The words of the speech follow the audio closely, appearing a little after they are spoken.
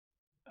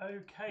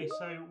Okay,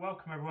 so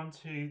welcome everyone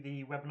to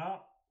the webinar.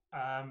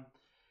 We're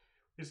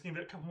just going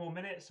to give it a couple more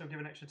minutes, so we'll give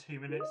an extra 2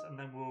 minutes and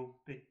then we'll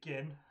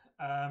begin.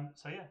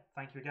 So yeah,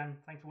 thank you again.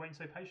 Thanks for waiting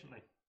so patiently.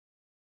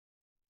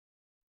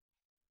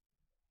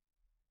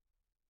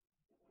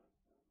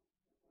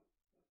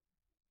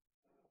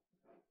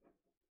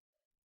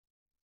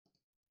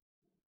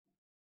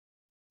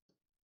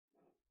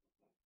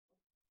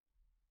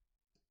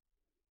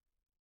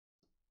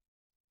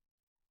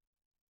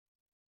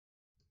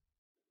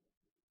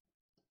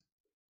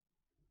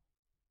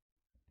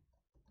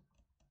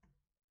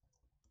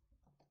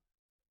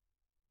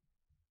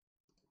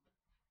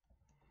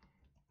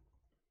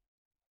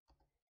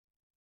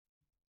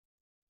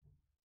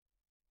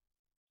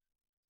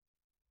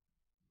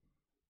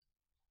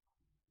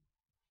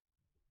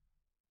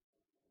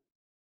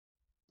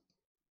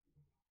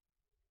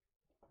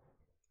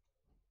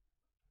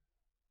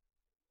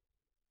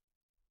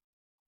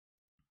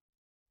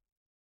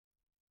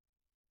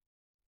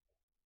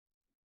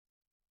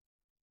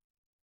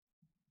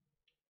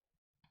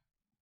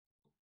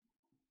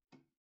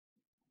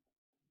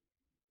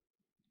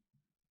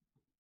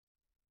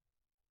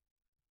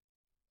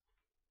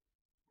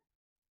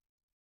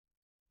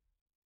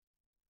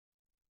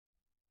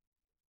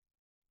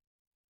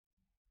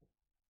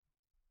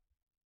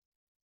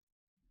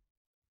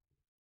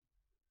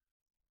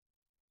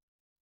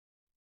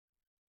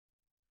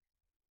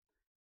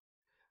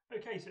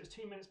 Okay, so it's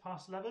 2 minutes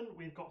past 11.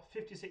 We've got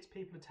 56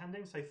 people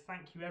attending, so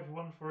thank you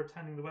everyone for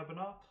attending the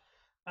webinar.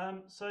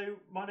 So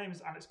my name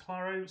is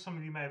Claro. Some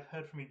of you may have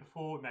heard from me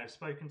before, may have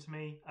spoken to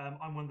me.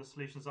 I'm one of the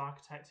solutions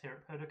architects here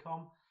at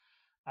Purdicom.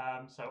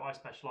 So I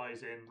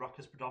specialise in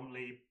RUCKUS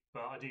predominantly,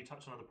 but I do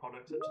touch on other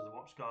products such as the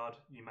WatchGuard.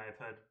 You may have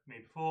heard me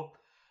before.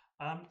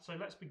 So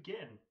let's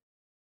begin.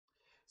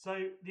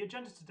 So the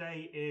agenda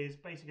today is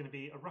basically going to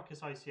be a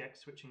RUCKUS ICX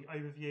switching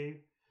overview,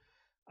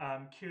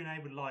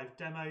 Q&A with live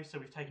demo. So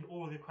we've taken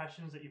all of the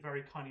questions that you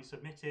very kindly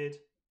submitted,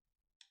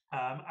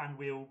 and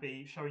we'll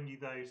be showing you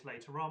those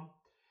later on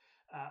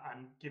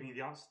and giving you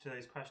the answers to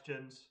those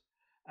questions.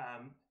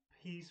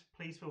 Please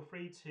feel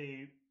free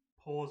to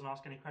pause and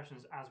ask any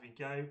questions as we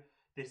go.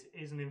 This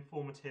is an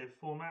informative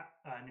format,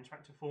 an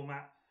interactive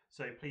format,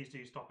 so please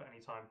do stop at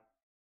any time.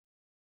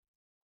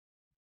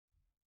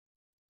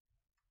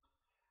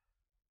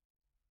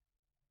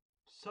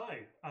 So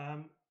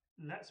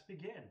let's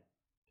begin.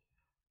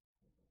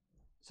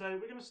 So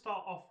we're going to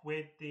start off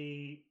with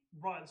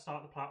right at the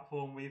start of the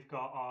platform. We've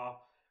got our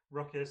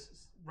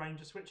RUCKUS range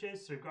of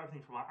switches. So we've got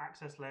everything from our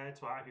access layer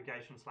to our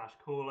aggregation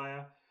 / core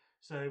layer.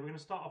 So we're going to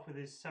start off with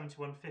this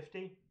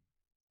 7150.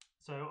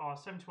 So our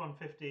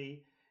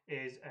 7150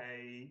 is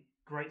a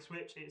great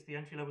switch. It's the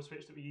entry-level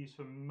switch that we use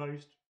for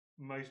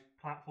most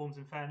platforms,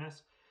 in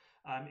fairness.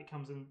 It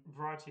comes in a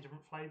variety of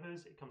different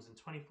flavors. It comes in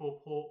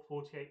 24 port,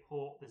 48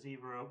 port. There's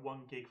either a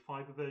 1 gig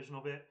fiber version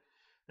of it.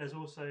 There's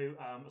also,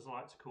 as I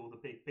like to call, the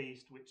Big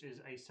Beast, which is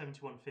a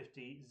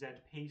 7150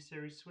 ZP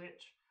series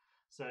switch.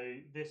 So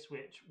this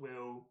switch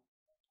will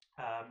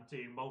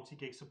do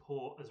multi-gig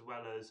support as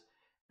well as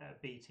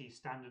BT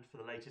standard for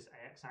the latest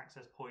AX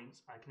access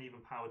points. I can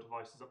even power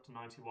devices up to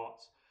 90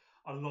 watts,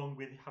 along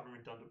with having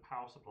redundant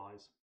power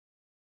supplies.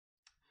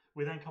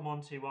 We then come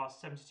on to our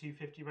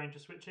 7250 range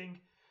of switching.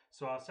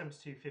 So our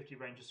 7250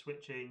 range of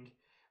switching,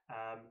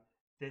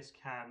 this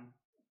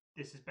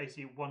is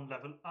basically one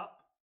level up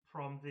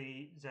from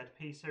the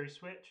ZP series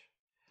switch,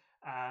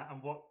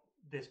 and what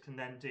this can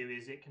then do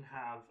is it can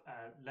have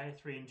layer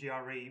 3 and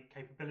GRE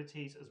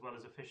capabilities as well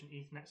as efficient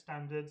Ethernet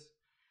standards.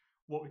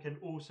 What we can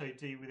also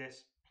do with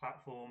this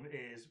platform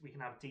is we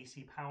can have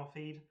DC power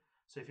feed.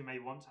 So if you may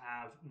want to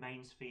have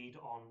mains feed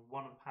on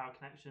one of the power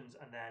connections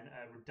and then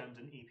a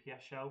redundant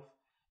EPS shelf,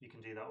 you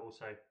can do that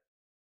also.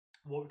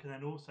 What we can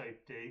then also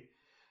do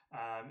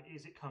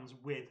is it comes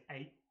with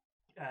 8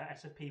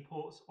 SFP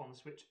ports on the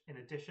switch in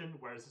addition,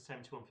 whereas the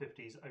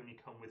 7150s only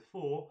come with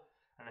 4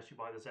 unless you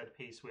buy the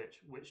ZP switch,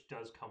 which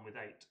does come with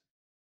 8.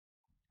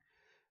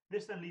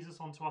 This then leads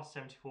us on to our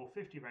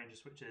 7450 range of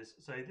switches.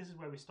 So this is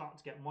where we start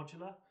to get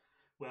modular,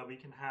 where we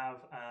can have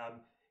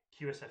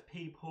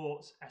QSFP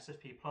ports,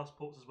 SFP plus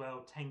ports as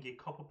well, 10 gig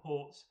copper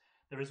ports.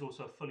 There is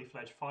also a fully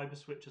fledged fiber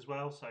switch as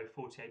well, so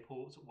 48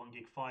 ports at 1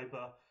 gig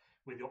fiber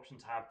with the option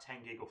to have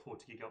 10 gig or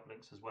 40 gig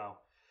uplinks as well.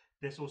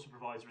 This also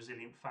provides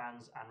resilient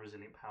fans and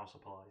resilient power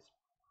supplies.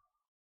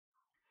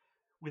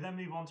 We then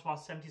move on to our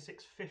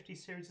 7650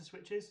 series of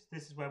switches.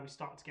 This is where we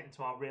start to get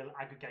into our real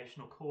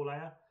aggregation or core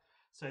layer.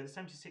 So the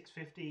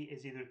 7650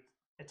 is either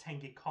a 10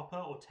 gig copper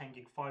or 10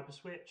 gig fiber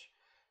switch.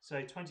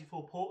 So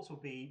 24 ports will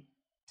be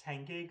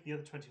 10 gig, the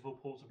other 24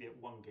 ports will be at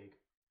 1 gig.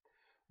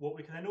 What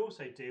we can then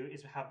also do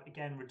is have,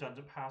 again,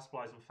 redundant power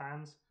supplies and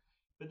fans.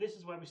 But this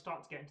is where we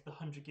start to get into the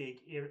 100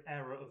 gig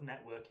era of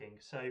networking.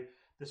 So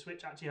the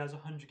switch actually has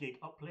 100 gig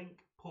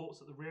uplink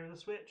ports at the rear of the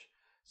switch.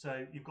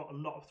 So you've got a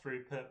lot of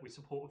throughput. We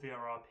support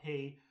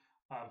VRRP,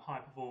 high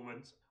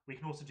performance. We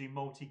can also do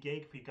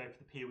multi-gig if we go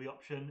for the PoE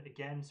option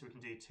again. So we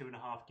can do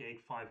 2.5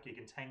 gig, 5 gig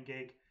and 10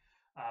 gig,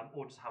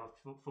 or just have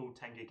a full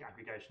 10 gig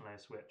aggregation layer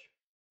switch.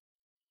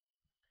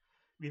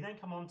 We then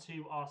come on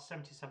to our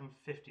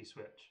 7750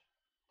 switch.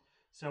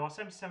 So our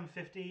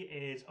 7750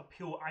 is a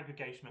pure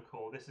aggregational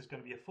core. This is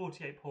going to be a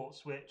 48 port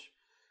switch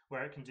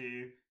where it can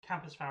do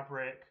campus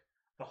fabric,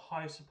 the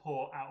highest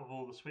support out of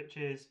all the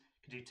switches,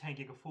 it can do 10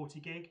 gig or 40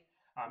 gig.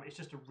 It's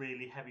just a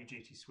really heavy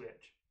duty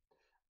switch.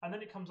 And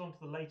then it comes on to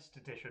the latest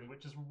edition,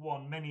 which has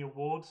won many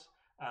awards,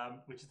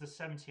 which is the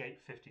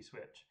 7850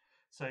 switch.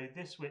 So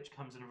this switch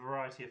comes in a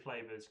variety of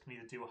flavors. It can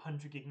either do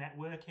 100 gig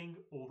networking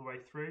all the way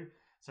through,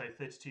 so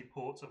 32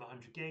 ports of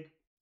 100 gig,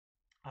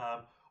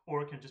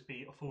 or it can just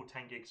be a full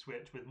 10 gig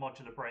switch with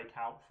modular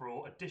breakout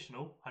for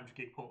additional 100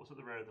 gig ports at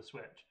the rear of the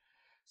switch.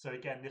 So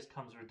again, this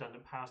comes with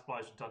redundant power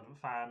supplies, redundant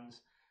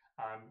fans,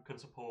 can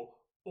support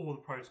all the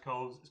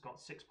protocols. It's got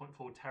 6.4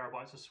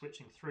 terabytes of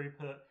switching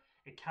throughput.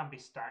 It can be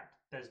stacked.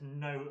 There's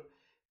no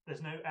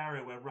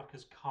area where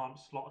Ruckus can't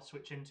slot a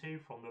switch into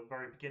from the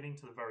very beginning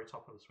to the very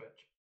top of the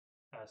switch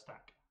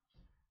stack.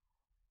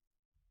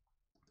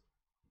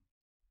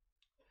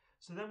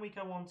 So then we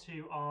go on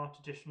to our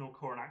traditional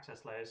core and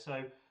access layers.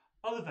 So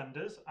other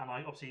vendors, and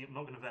I obviously am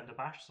not going to vendor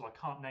bash, so I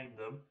can't name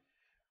them,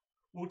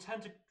 will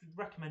tend to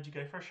recommend you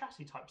go for a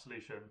chassis type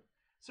solution.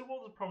 So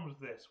what are the problems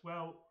with this?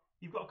 Well,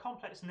 you've got a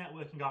complex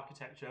networking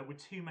architecture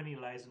with too many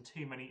layers and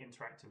too many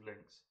interactive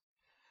links.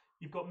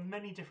 You've got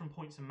many different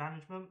points of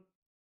management.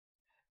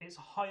 It's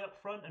a high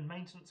upfront and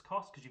maintenance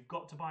cost because you've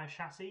got to buy a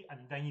chassis and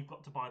then you've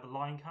got to buy the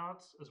line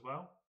cards as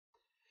well.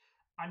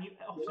 And you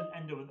often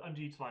end up with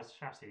underutilized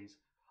chassis.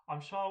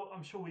 I'm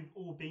sure we've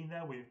all been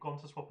there. We've gone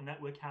to swap a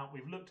network out.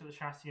 We've looked at the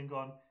chassis and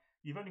gone,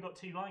 you've only got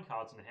 2 line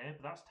cards in here,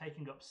 but that's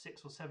taking up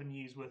 6 or 7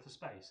 years worth of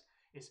space.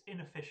 It's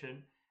inefficient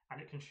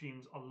and it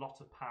consumes a lot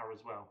of power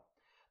as well.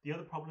 The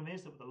other problem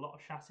is that with a lot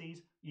of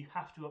chassis, you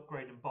have to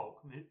upgrade in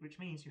bulk, which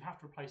means you have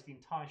to replace the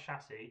entire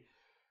chassis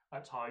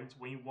at times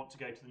when you want to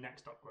go to the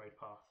next upgrade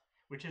path,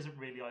 which isn't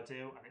really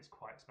ideal and it's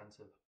quite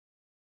expensive.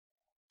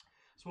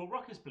 So what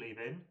Ruckus believe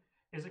in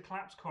is a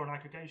collapsed core and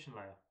aggregation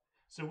layer.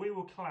 So we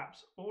will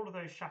collapse all of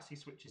those chassis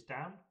switches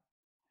down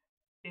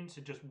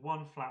into just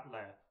one flat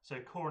layer, so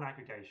core and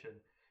aggregation.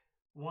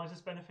 Why is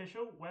this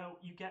beneficial? Well,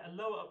 you get a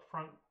lower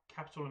upfront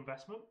capital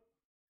investment.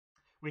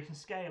 We can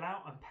scale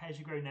out and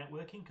pay-as-you-go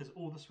networking because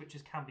all the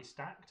switches can be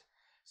stacked.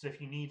 So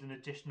if you need an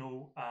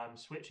additional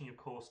switch in your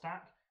core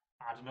stack,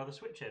 add another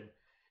switch in.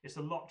 It's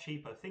a lot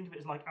cheaper. Think of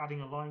it as like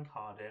adding a line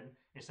card in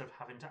instead of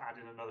having to add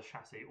in another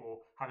chassis or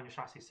having a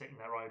chassis sitting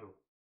there idle.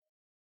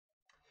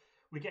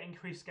 We get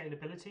increased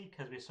scalability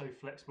because we're so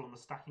flexible on the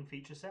stacking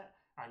feature set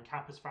and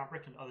campus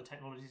fabric and other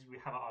technologies we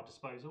have at our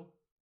disposal.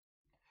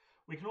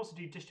 We can also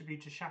do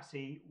distributed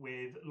chassis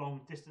with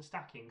long distance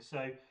stacking.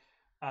 So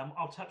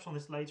I'll touch on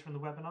this later in the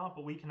webinar,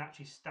 but we can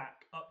actually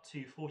stack up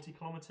to 40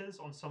 kilometers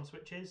on some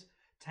switches,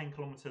 10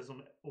 kilometers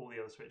on all the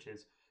other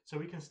switches. So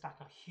we can stack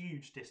a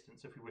huge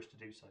distance if we wish to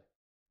do so.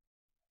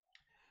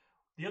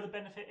 The other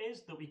benefit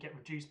is that we get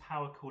reduced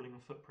power, cooling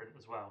and footprint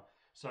as well.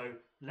 So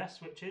less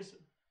switches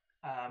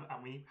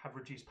and we have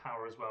reduced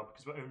power as well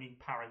because we're only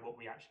powering what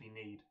we actually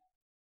need.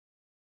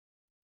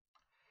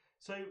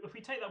 So if we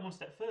take that one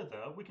step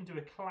further, we can do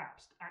a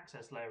collapsed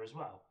access layer as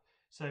well.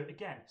 So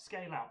again,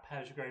 scale out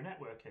pay-as-you-go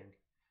networking.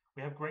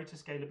 We have greater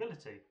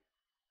scalability.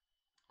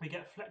 We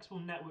get flexible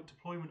network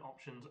deployment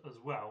options as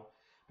well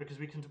because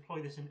we can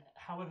deploy this in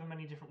however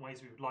many different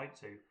ways we would like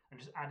to and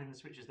just add in the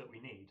switches that we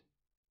need.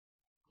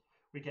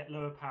 We get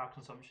lower power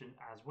consumption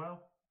as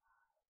well.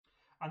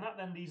 And that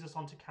then leads us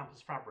on to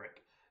campus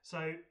fabric.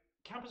 So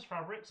campus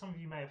fabric, some of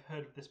you may have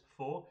heard of this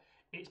before.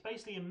 It's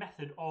basically a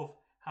method of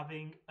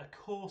having a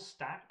core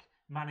stack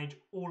manage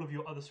all of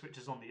your other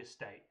switches on the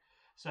estate.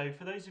 So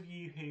for those of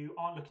you who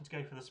aren't looking to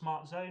go for the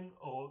smart zone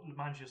or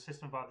manage your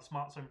system via the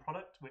smart zone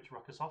product, which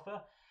Ruckus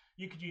offer,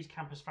 you could use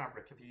campus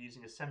fabric if you're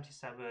using a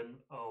 77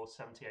 or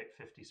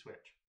 7850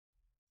 switch.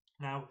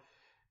 Now,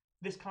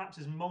 this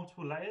collapses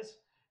multiple layers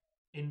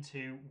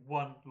into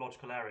one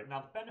logical area.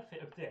 Now, the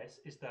benefit of this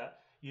is that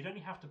you'd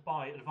only have to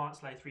buy an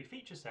advanced layer 3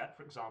 feature set,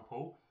 for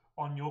example,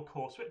 on your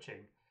core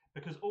switching,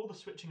 because all the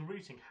switching and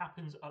routing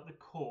happens at the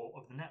core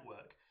of the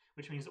network,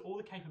 which means that all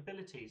the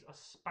capabilities are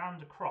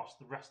spanned across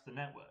the rest of the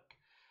network.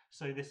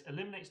 So this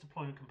eliminates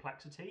deployment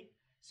complexity,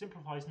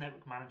 simplifies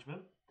network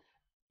management.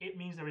 It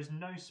means there is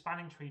no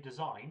spanning tree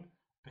design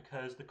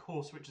because the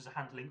core switches are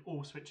handling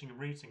all switching and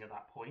routing at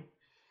that point.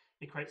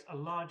 It creates a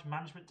large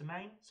management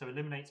domain, so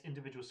eliminates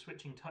individual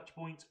switching touch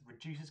points,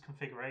 reduces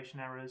configuration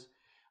errors,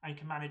 and you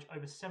can manage over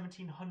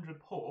 1,700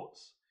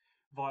 ports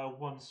via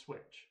one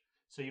switch.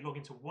 So you log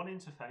into one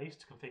interface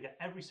to configure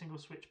every single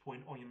switch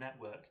point on your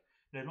network.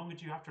 No longer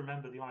do you have to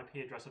remember the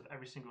IP address of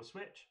every single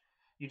switch.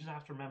 You just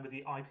have to remember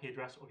the IP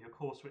address of your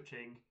core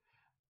switching,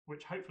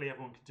 which hopefully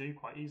everyone can do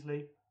quite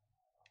easily.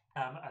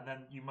 And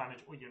then you manage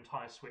all your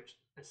entire switch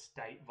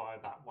estate via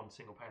that one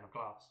single pane of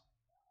glass.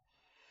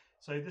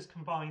 So this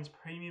combines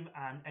premium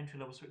and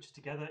entry-level switches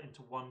together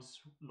into one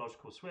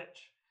logical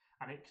switch,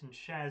 and it can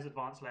share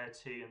advanced layer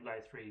 2 and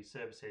layer 3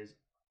 services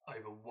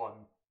over one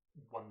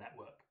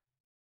network.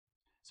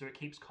 So it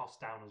keeps costs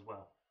down as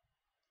well.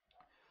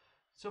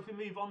 So if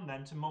we move on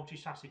then to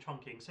multi-chassis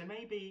trunking, so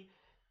maybe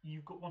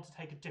want to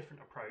take a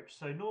different approach.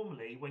 So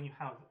normally when you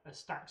have a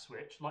stack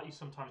switch, like you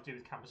sometimes do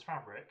with Campus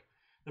Fabric,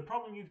 the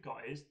problem you've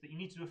got is that you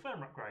need to do a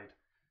firmware upgrade,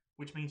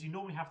 which means you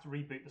normally have to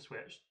reboot the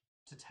switch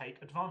to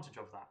take advantage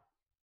of that.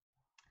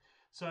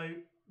 So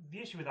the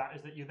issue with that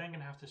is that you're then going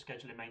to have to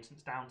schedule in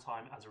maintenance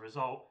downtime as a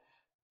result,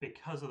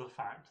 because of the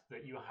fact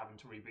that you are having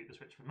to reboot the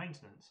switch for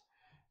maintenance.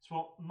 So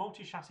what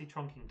multi-chassis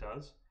trunking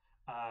does,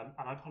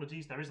 and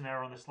apologies, there is an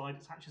error on this slide,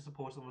 it's actually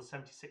supported on the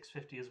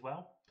 7650 as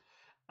well.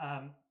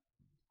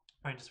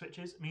 Range of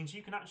switches means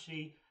you can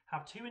actually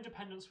have two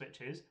independent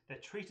switches, they're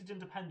treated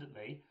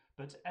independently,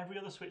 but every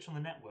other switch on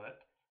the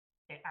network,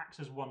 it acts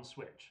as one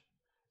switch.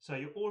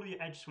 So all of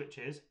your edge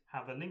switches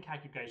have a link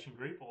aggregation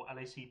group or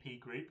LACP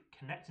group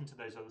connecting to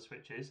those other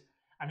switches,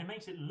 and it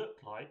makes it look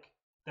like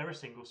they're a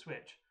single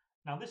switch.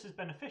 Now this is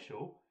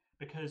beneficial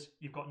because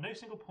you've got no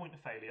single point of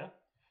failure,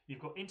 you've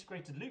got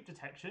integrated loop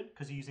detection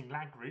because you're using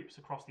lag groups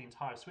across the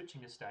entire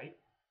switching estate.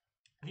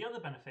 The other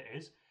benefit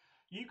is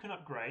you can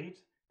upgrade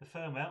the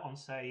firmware on,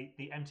 say,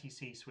 the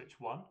MTC switch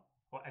 1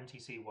 or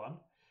MTC1,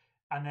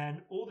 and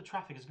then all the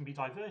traffic is going to be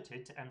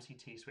diverted to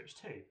MCT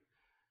switch 2.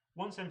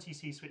 Once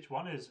MTC switch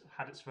 1 has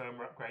had its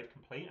firmware upgrade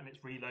complete and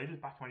it's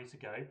reloaded back and ready to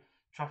go,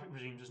 traffic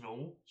resumes as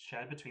normal,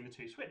 shared between the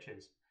two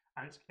switches,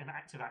 and it's an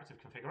active-active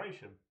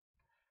configuration.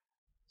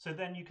 So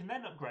then you can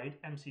then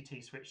upgrade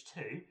MCT switch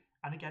 2,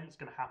 and again it's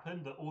going to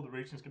happen that all the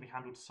routing is going to be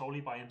handled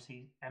solely by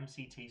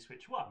MCT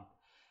switch 1.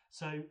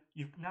 So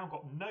you've now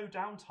got no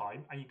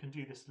downtime, and you can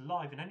do this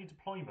live in any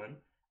deployment,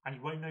 and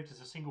you won't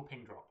notice a single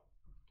ping drop.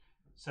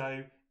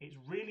 So it's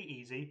really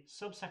easy,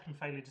 sub-second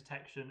failure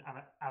detection and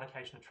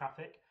allocation of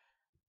traffic,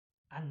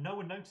 and no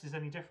one notices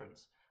any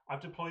difference.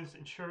 I've deployed this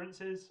in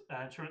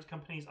insurance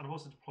companies, and I've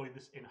also deployed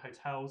this in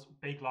hotels,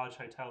 big, large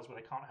hotels where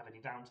they can't have any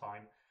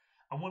downtime.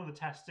 And one of the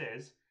tests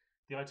is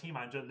the IT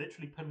manager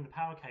literally putting the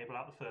power cable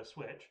out the first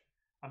switch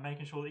and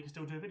making sure that you can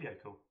still do a video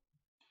call.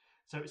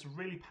 So it's a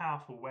really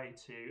powerful way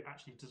to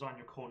actually design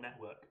your core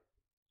network,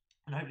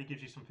 and hopefully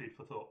gives you some food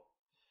for thought.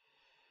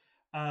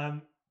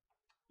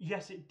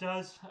 Yes, it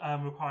does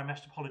require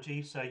mesh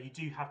topology, so you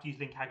do have to use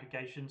link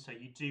aggregation, so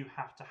you do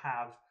have to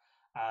have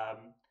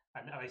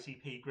an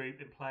LACP group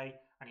in play,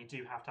 and you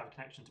do have to have a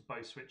connection to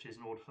both switches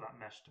in order for that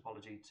mesh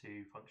topology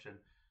to function.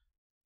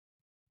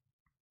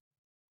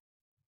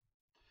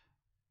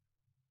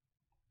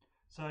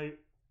 So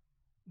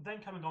then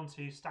coming on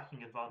to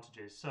stacking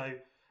advantages. So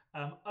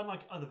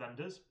unlike other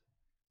vendors,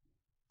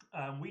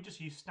 we just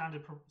use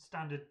standard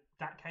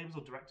DAC cables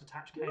or direct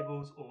attach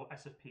cables or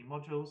SFP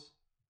modules.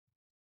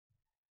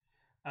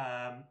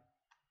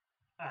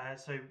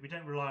 So we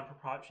don't rely on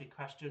proprietary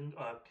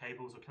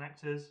cables or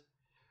connectors.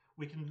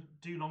 We can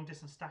do long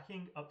distance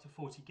stacking up to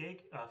 40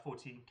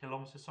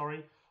 kilometers,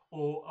 sorry,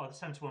 or the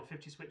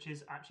 7150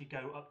 switches actually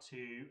go up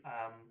to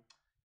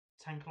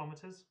 10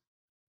 kilometers.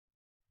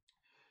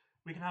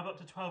 We can have up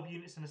to 12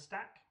 units in a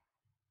stack,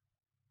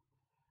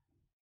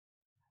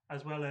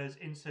 as well as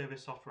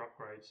in-service software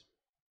upgrades.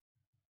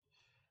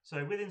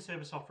 So with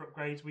in-service software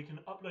upgrades, we can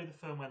upload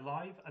the firmware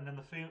live, and then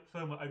the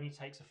firmware only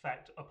takes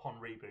effect upon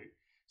reboot.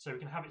 So we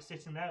can have it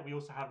sitting there. We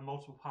also have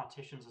multiple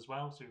partitions as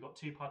well. So we've got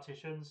 2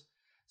 partitions,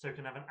 so we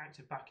can have an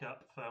active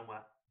backup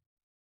firmware.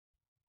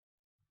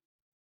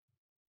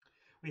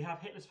 We have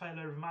hitless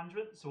failover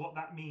management. So what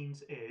that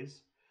means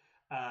is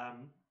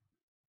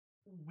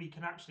we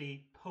can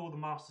actually pull the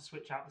master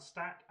switch out the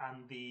stack,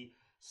 and the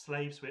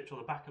slave switch or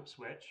the backup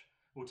switch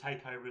will take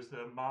over as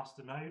the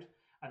master node.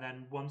 And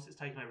then once it's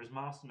taken over as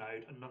master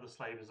node, another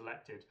slave is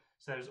elected.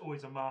 So there's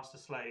always a master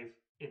slave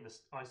in the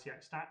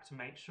ICX stack to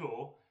make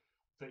sure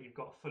that you've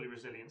got a fully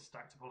resilient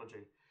stack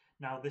topology.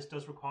 Now this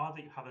does require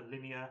that you have a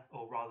linear,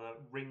 or rather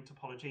ring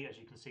topology, as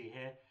you can see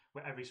here,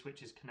 where every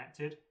switch is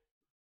connected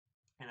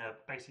in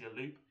basically a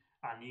loop,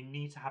 and you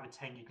need to have a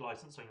 10 gig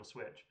license on your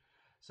switch.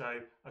 So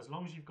as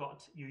long as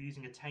you're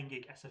using a 10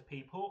 gig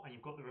SFP port and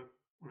you've got the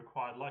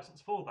required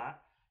license for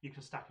that, you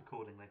can stack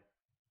accordingly.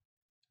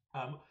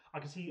 I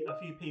can see a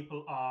few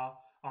people are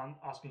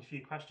asking a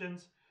few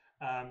questions.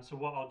 So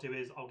what I'll do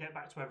is I'll get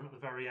back to everyone at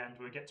the very end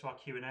when we get to our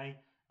Q&A, and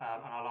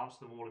I'll answer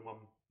them all in one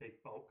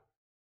big bulk.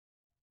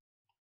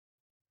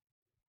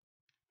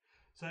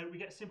 So we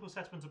get simple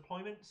setup and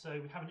deployment. So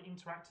we have an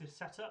interactive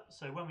setup.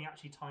 So when we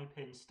actually type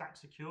in stack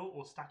secure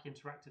or stack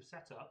interactive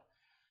setup,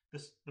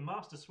 the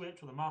master switch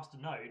or the master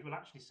node will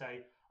actually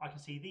say, I can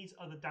see these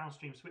other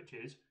downstream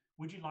switches.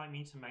 Would you like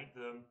me to make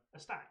them a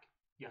stack?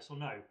 Yes or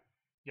no?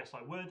 Yes,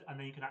 I would. And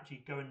then you can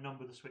actually go and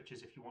number the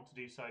switches if you want to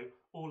do so,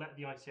 or let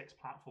the ICX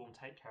platform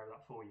take care of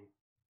that for you.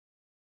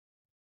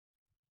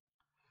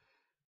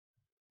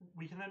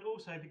 We can then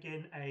also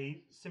begin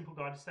a simple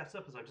guided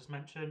setup, as I just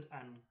mentioned,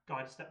 and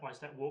guide a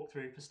step-by-step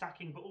walkthrough for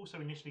stacking, but also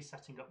initially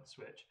setting up the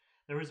switch.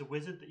 There is a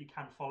wizard that you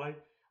can follow,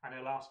 and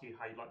it'll ask you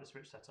how you'd like the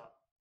switch set up.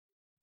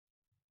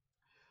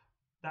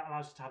 That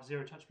allows you to have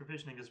zero-touch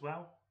provisioning as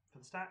well for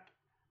the stack.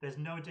 There's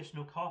no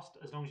additional cost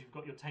as long as you've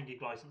got your 10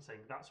 gig licensing.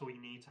 That's all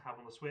you need to have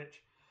on the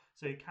switch.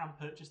 So you can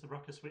purchase the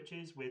RUCKUS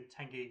switches with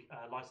 10 gig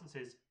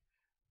licenses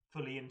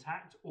fully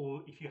intact,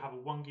 or if you have a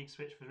 1 gig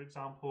switch, for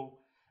example,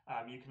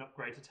 You can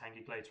upgrade to 10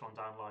 gig later on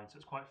down the line, so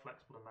it's quite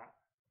flexible in that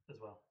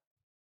as well.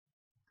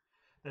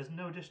 There's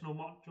no additional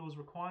modules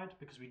required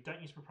because we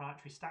don't use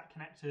proprietary stack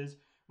connectors.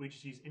 We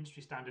just use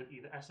industry standard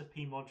either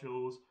SFP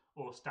modules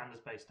or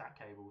standards-based stack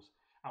cables.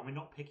 And we're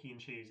not picky and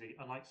choosy.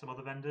 Unlike some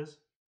other vendors,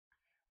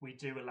 we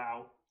do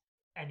allow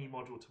any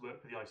module to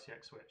work with the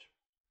ICX switch.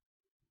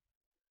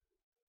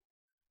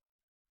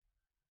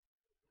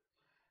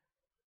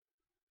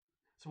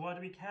 So why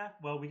do we care?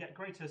 Well, we get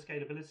greater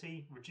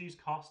scalability,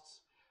 reduced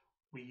costs.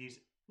 We use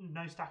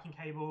no stacking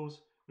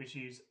cables. We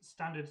use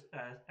standard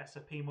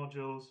SFP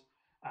modules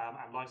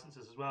and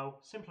licenses as well.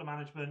 Simpler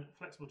management,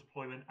 flexible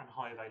deployment, and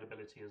high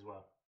availability as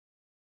well.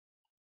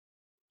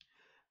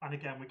 And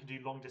again, we can do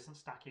long distance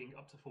stacking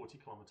up to 40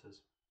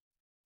 kilometers.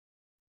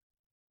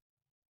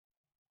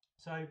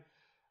 So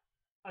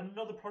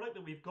another product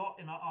that we've got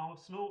in our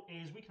arsenal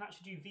is we can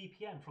actually do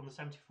VPN from the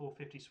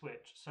 7450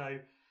 switch. So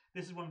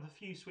this is one of the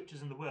few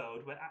switches in the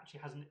world where it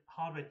actually has a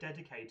hardware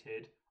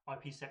dedicated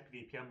IPsec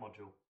VPN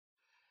module.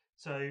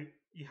 So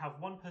you have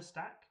one per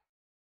stack.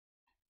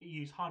 You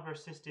use hardware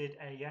assisted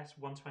AES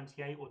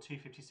 128 or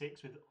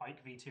 256 with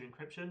IKE v2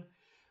 encryption.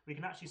 We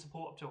can actually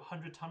support up to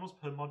 100 tunnels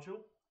per module.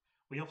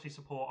 We obviously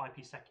support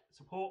IPsec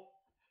support.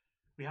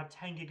 We have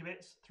 10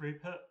 gigabits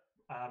throughput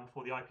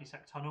for the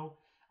IPsec tunnel,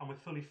 and we're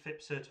fully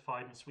FIP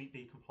certified and Suite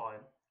B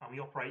compliant, and we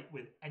operate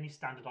with any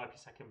standard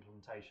IPsec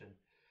implementation.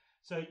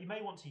 So you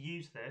may want to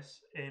use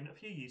this in a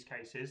few use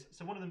cases.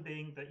 So one of them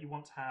being that you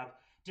want to have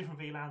different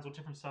VLANs or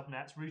different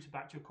subnets routed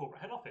back to your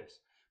corporate head office,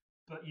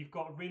 but you've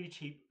got a really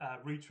cheap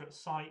router at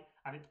site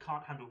and it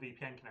can't handle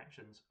VPN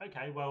connections.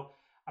 Okay, well,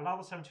 allow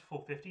the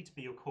 7450 to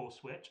be your core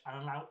switch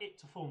and allow it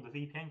to form the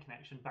VPN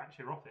connection back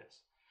to your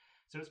office.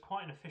 So it's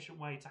quite an efficient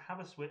way to have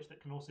a switch that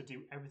can also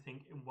do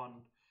everything in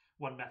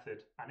one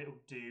method, and it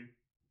will do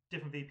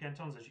different VPN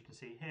tunnels, as you can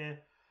see here,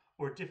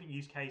 or at different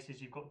use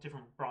cases, you've got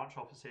different branch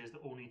offices that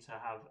all need to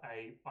have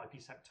a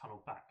IPsec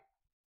tunnel back.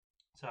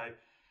 So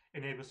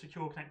it enables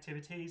secure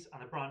connectivities,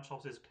 and the branch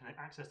offices can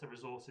access the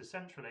resources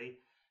centrally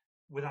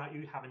without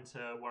you having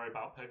to worry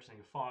about purchasing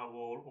a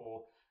firewall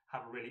or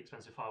have a really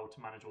expensive firewall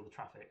to manage all the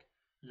traffic.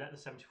 Let the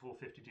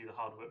 7450 do the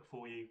hard work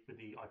for you with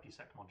the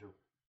IPsec module.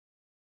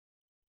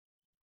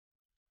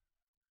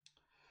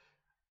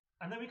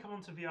 And then we come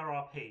on to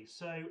VRRP.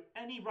 So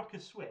any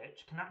Ruckus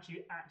switch can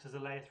actually act as a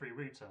layer 3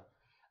 router.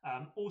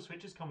 All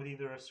switches come with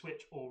either a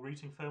switch or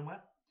routing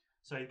firmware,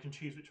 so you can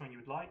choose which one you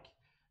would like.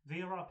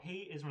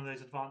 VRRP is one of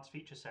those advanced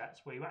feature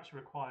sets where you actually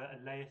require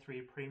a layer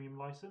 3 premium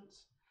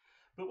license.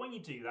 But when you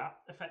do that,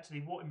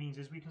 effectively what it means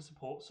is we can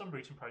support some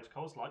routing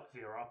protocols like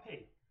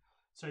VRRP.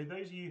 So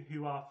those of you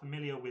who are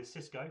familiar with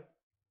Cisco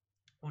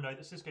will know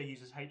that Cisco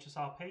uses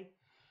HSRP.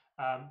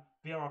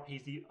 VRRP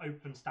is the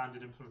open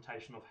standard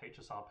implementation of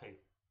HSRP.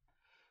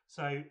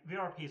 So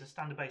VRRP is a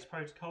standard-based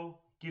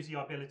protocol, gives you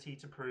the ability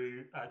to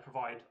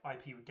provide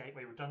IP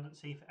gateway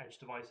redundancy for edge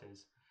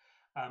devices.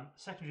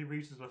 Secondary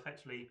routers will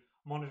effectively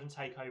monitor and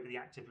take over the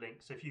active link.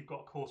 So if you've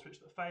got a core switch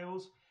that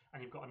fails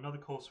and you've got another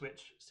core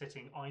switch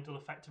sitting idle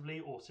effectively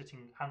or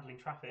sitting handling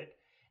traffic,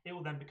 it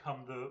will then become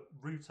the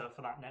router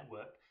for that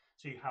network.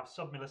 So you have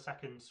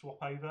sub-millisecond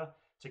swap over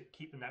to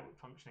keep the network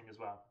functioning as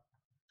well.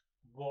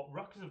 What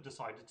Ruckus have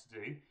decided to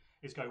do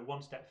is go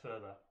one step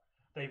further.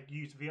 They've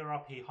used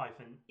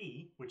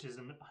VRRP-E, which is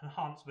an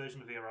enhanced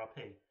version of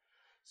VRRP.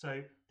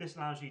 So this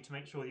allows you to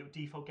make sure that your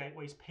default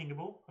gateway is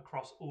pingable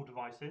across all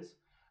devices,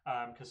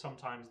 because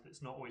sometimes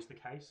it's not always the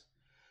case.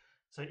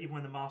 So even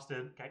when the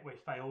master gateway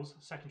fails,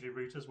 secondary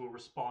routers will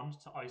respond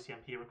to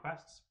ICMP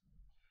requests.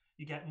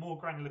 You get more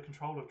granular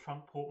control of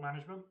trunk port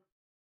management.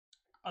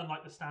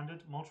 Unlike the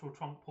standard, multiple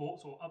trunk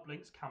ports or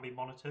uplinks can be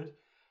monitored.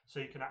 So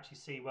you can actually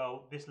see,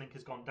 well, this link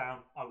has gone down.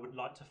 I would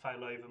like to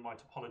fail over my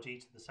topology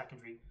to the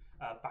secondary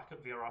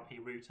backup VRRP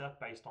router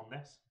based on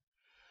this.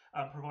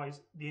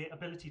 Provides the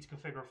ability to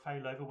configure a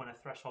failover when a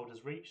threshold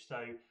is reached.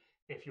 So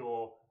if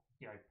your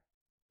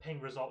ping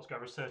results go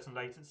over a certain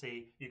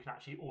latency, you can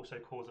actually also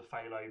cause a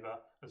failover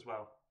as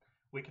well.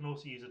 We can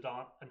also use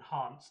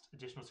enhanced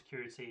additional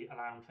security,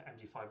 allowing for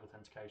MD5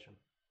 authentication.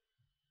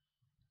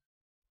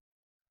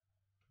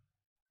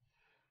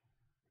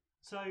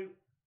 So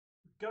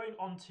going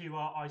on to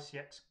our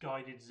ICX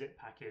guided zip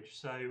package.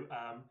 So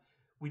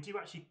we do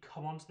actually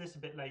come on to this a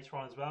bit later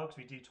on as well, because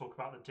we do talk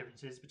about the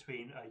differences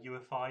between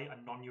UEFI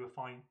and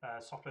non-UEFI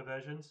software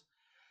versions.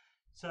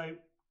 So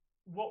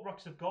what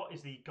Ruckus have got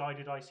is the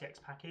guided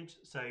ICX package.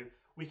 So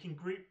we can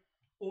group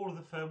all of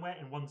the firmware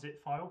in one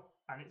zip file,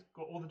 and it's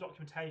got all the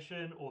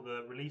documentation, all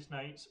the release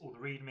notes, all the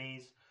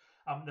readmes.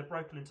 They're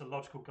broken into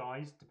logical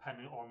guides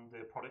depending on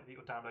the product that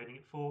you're downloading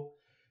it for.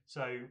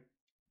 So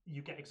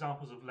you get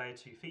examples of layer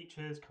 2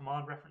 features,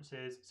 command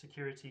references,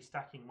 security,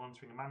 stacking,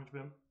 monitoring and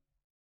management.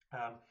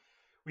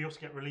 We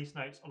also get release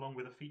notes along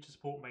with a feature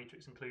support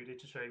matrix included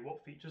to show you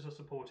what features are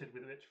supported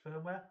with which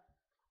firmware,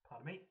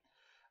 pardon me,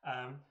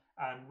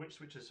 and which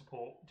switches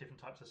support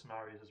different types of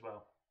scenarios as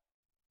well.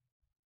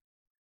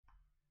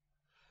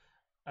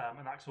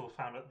 And that's all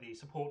found at the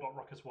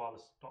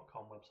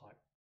support.ruckuswireless.com website.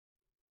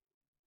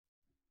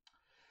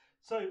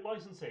 So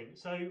licensing.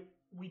 So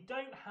we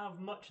don't have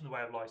much in the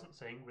way of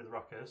licensing with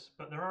Ruckus,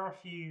 but there are a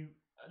few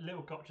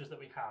little gotchas that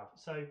we have.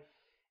 So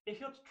if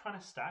you're trying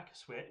to stack a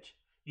switch,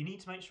 you need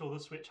to make sure the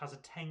switch has a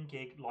 10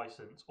 gig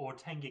license or a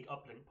 10 gig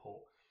uplink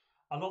port.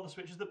 A lot of the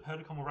switches that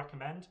Purdicom will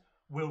recommend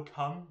will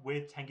come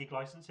with 10 gig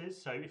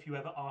licenses. So if you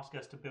ever ask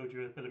us to build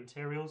you a bill of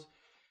materials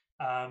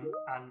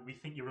and we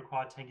think you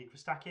require 10 gig for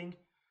stacking,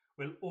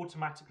 we'll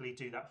automatically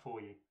do that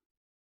for you.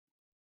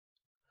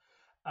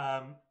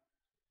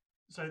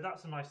 So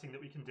that's a nice thing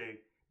that we can do.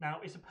 Now,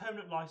 it's a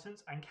permanent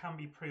license and can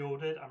be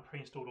pre-ordered and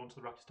pre-installed onto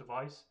the Ruckus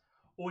device,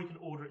 or you can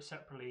order it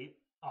separately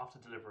after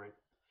delivery.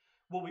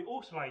 What we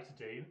also allow you to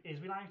do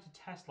is we allow you to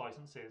test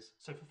licenses.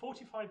 So for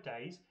 45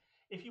 days,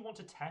 if you want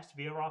to test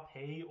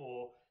VRRP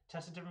or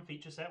test a different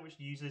feature set which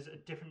uses a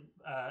different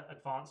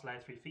advanced layer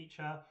 3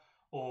 feature,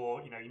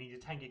 or you need a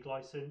 10 gig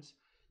license,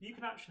 you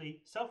can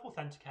actually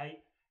self-authenticate,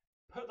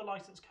 put the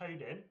license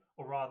code in,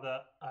 or rather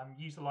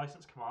use the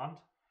license command,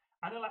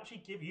 and it'll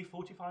actually give you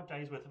 45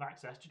 days worth of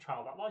access to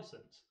trial that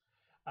license.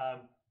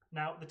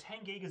 Now, the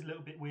 10 gig is a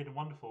little bit weird and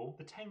wonderful.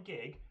 The 10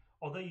 gig,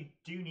 although you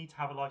do need to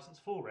have a license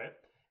for it,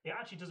 it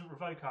actually doesn't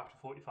revoke after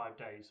 45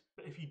 days.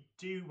 But if you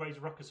do raise a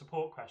Ruckus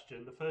support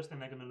question, the first thing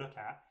they're going to look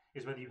at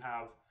is whether you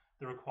have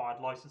the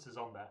required licenses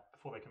on there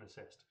before they can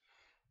assist.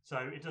 So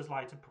it does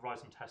allow you to provide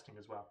some testing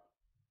as well.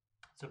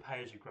 So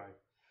pay as you grow.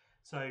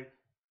 So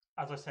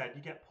as I said,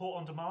 you get port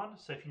on demand.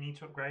 So if you need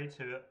to upgrade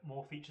to a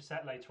more feature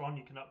set later on,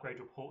 you can upgrade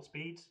your port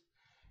speeds.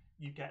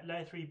 You get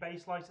layer 3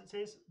 base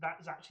licenses. That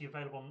is actually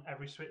available on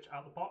every switch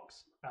out the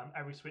box.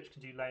 Every switch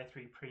can do layer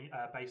 3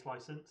 base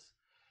license.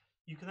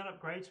 You can then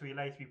upgrade to a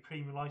layer 3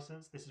 premium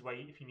license. This is where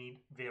if you need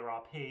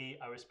VRRP,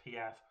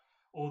 OSPF,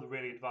 all the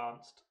really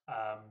advanced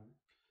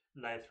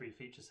layer 3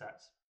 feature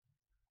sets.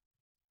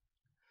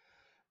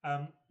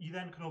 You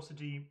then can also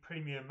do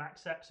premium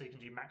MaxSec, so you can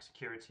do max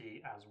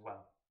security as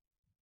well.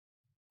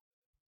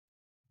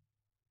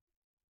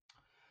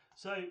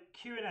 So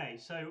Q&A.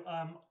 So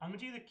I'm going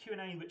to do the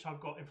Q&A which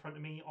I've got in front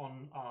of me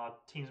on our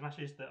Teams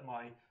message that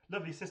my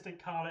lovely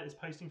assistant Carla is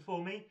posting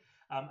for me.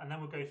 And then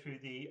we'll go through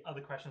the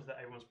other questions that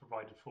everyone's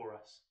provided for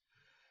us.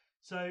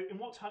 So in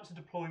what types of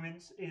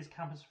deployments is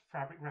Campus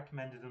Fabric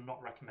recommended and not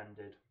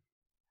recommended?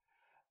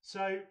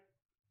 So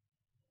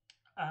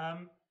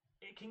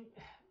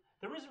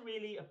there isn't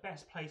really a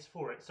best place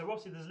for it. So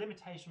obviously there's a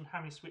limitation on how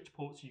many switch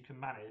ports you can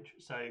manage.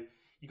 So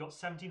you've got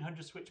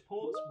 1700 switch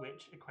ports,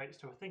 which equates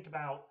to I think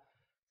about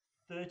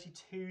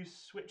 32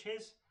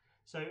 switches.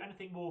 So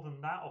anything more than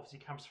that, obviously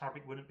Campus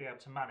Fabric wouldn't be able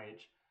to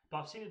manage. But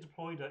I've seen it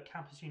deployed at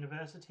campus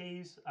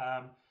universities.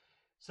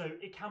 So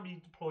it can be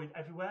deployed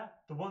everywhere.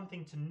 The one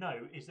thing to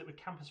note is that with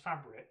Campus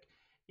Fabric,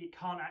 it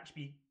can't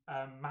actually be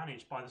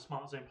managed by the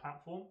SmartZone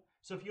platform.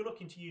 So if you're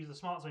looking to use the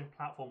SmartZone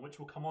platform, which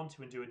we'll come on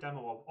to and do a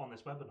demo of on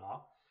this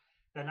webinar,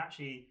 then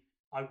actually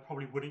I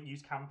probably wouldn't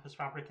use Campus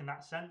Fabric in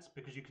that sense,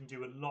 because you can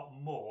do a lot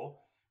more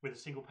with a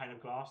single pane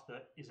of glass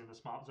that is in the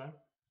SmartZone.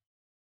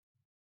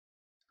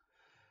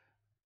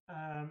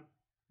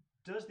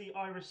 Does the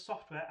Iris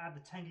software add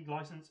the 10 gig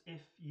license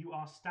if you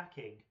are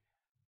stacking?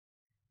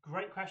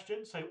 Great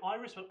question. So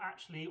Iris will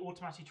actually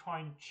automatically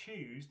try and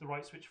choose the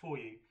right switch for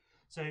you.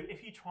 So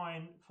if you try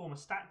and form a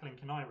stack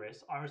link in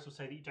Iris, Iris will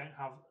say that you don't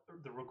have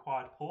the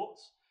required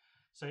ports.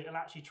 So it'll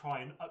actually try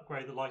and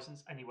upgrade the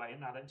license anyway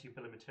and add it to your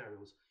bill of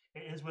materials.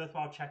 It is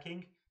worthwhile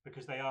checking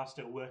because they are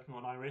still working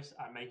on Iris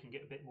and making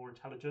it a bit more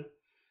intelligent.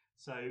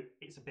 So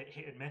it's a bit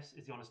hit and miss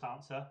is the honest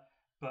answer,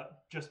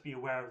 but just be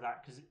aware of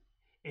that, because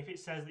if it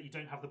says that you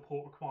don't have the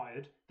port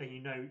required, then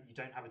you know you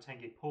don't have a 10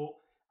 gig port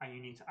and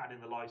you need to add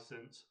in the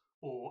license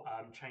or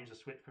change the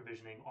switch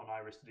provisioning on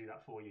Iris to do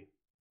that for you.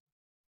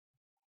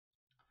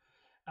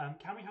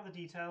 Can we have the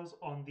details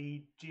on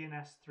the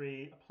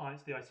GNS3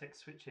 appliance, the ICX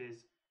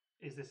switches?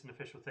 Is this an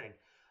official thing?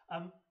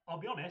 I'll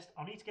be honest,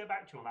 I'll need to get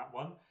back to you on that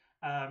one.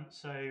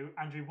 So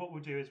Andrew, what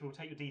we'll do is we'll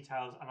take your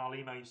details and I'll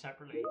email you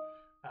separately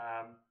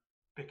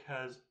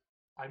because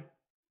I'm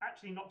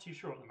actually not too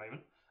sure at the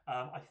moment.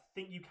 I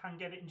think you can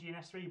get it in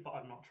GNS3, but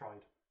I've not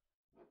tried.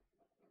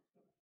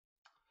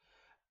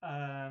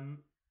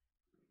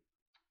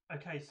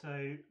 Okay,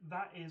 so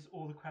that is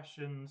all the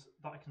questions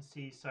that I can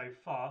see so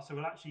far. So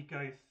we'll actually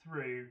go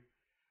through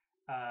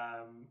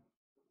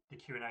the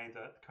Q&A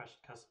that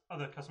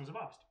other customers have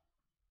asked.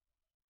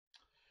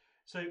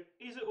 So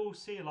is it all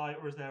CLI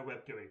or is there a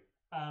web GUI?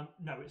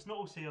 No, it's not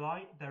all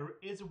CLI. There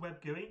is a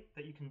web GUI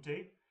that you can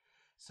do.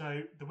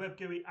 So the web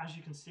GUI, as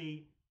you can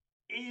see,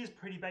 is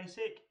pretty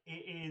basic.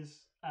 It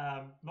is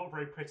not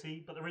very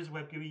pretty, but there is a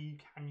web GUI you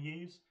can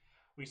use.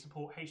 We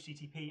support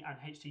HTTP and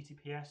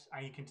HTTPS,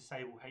 and you can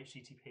disable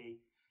HTTP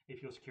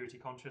if you're security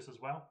conscious as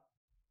well.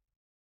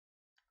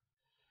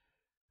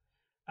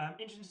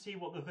 Interesting to see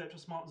what the virtual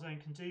smart zone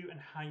can do and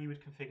how you would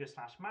configure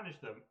 / manage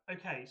them.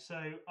 Okay,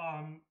 so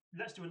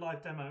let's do a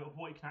live demo of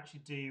what you can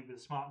actually do with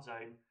the smart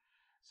zone.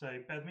 So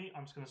bear with me,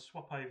 I'm just going to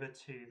swap over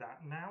to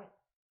that now.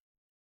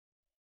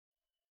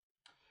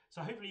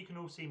 So hopefully you can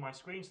all see my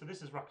screen. So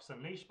this is Ruckus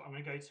Unleashed, but I'm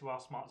going to go to our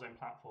smart zone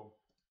platform.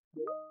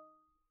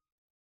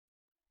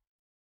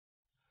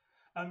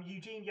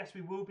 Eugene, yes,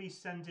 we will be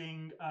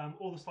sending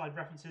all the slide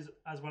references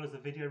as well as the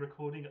video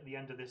recording at the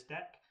end of this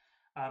deck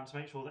to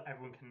make sure that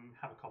everyone can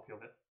have a copy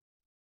of it.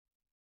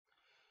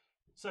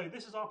 So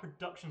this is our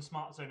production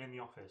smart zone in the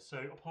office. So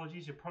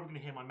apologies, you're probably going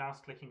to hear my mouse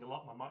clicking a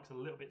lot. My mic's a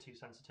little bit too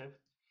sensitive.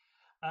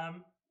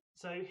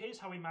 So here's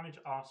how we manage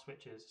our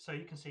switches. So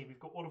you can see we've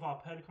got all of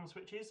our Purdicom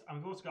switches, and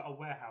we've also got a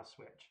warehouse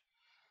switch.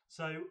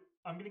 So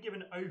I'm going to give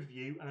an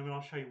overview, and then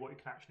I'll show you what you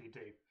can actually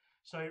do.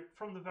 So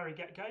from the very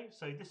get-go,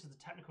 so this is the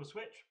technical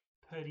switch,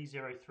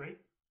 Purdy03.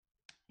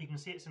 You can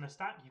see it's in a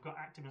stack. You've got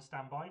active and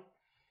standby.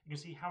 You can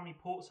see how many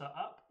ports are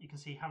up. You can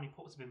see how many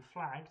ports have been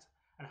flagged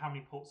and how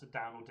many ports are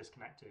down or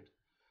disconnected.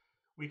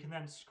 We can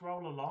then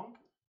scroll along.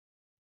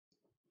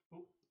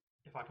 Ooh,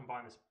 if I can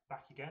bind this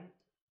back again.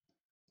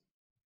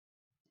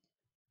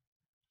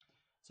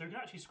 So we can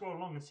actually scroll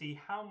along and see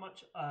how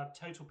much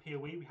total PoE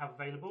we have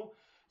available.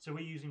 So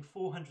we're using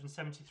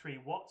 473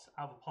 watts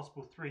out of a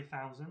possible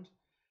 3000.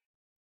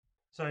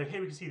 So here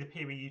we can see the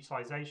PoE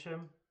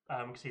utilization.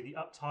 We can see the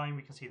uptime.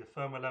 We can see the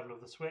firmware level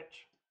of the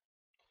switch.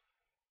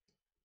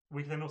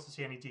 We can then also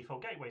see any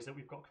default gateways that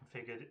we've got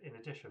configured in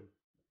addition.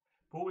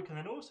 But what we can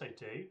then also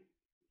do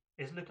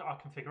is look at our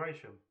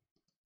configuration.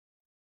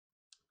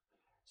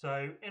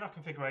 So in our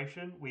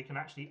configuration, we can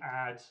actually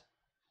add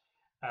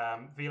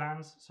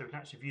VLANs, so we can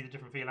actually view the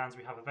different VLANs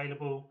we have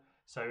available.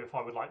 So if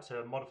I would like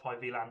to modify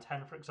VLAN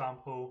 10, for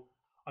example,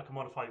 I can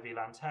modify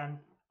VLAN 10.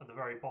 At the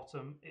very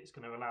bottom, it's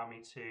going to allow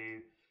me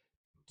to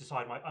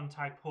decide my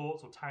untagged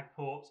ports or tagged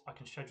ports. I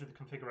can schedule the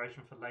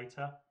configuration for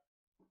later.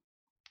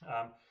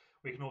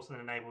 We can also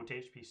then enable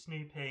DHCP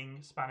snooping,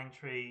 spanning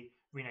tree,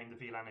 rename the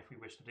VLAN if we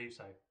wish to do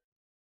so.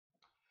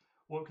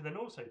 What we can then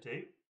also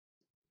do,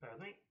 bear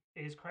with me,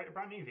 is create a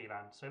brand new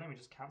VLAN. So let me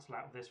just cancel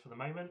out of this for the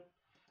moment.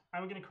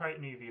 And we're going to create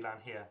a new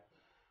VLAN here.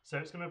 So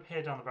it's going to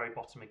appear down the very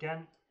bottom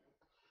again.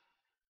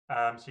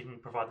 So you can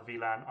provide the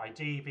VLAN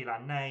ID,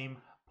 VLAN name,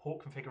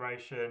 port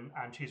configuration,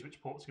 and choose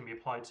which port it's going to be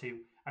applied to,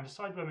 and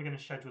decide when we're going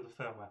to schedule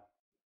the firmware.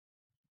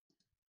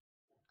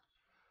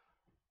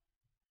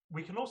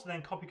 We can also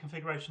then copy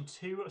configuration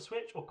to a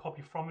switch or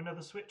copy from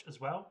another switch as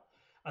well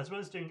as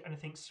doing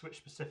anything switch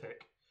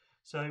specific.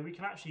 So we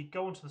can actually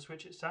go onto the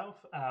switch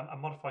itself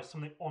and modify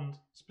something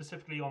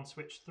specifically on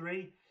switch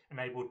 3,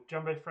 enable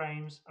jumbo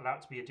frames, allow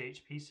it to be a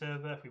DHCP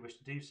server if we wish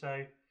to do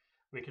so.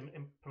 We can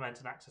implement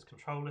an access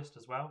control list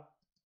as well.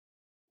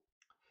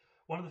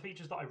 One of the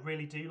features that I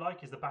really do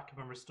like is the backup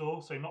and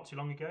restore. So not too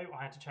long ago,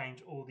 I had to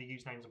change all the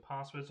usernames and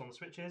passwords on the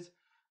switches,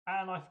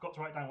 and I forgot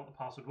to write down what the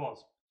password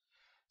was.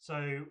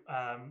 So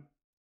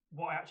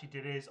what I actually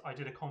did is I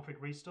did a config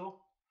restore.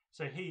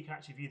 So here you can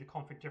actually view the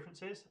config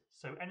differences.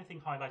 So anything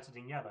highlighted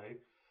in yellow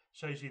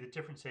shows you the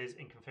differences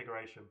in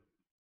configuration.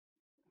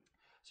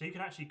 So you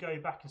can actually go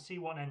back and see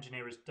what an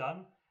engineer has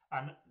done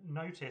and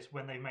notice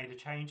when they've made a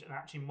change and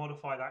actually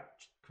modify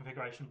that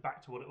configuration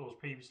back to what it was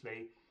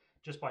previously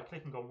just by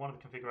clicking on one of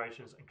the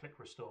configurations and click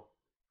restore.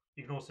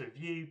 You can also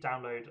view,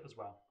 download as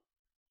well.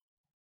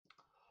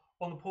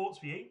 On the ports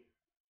view,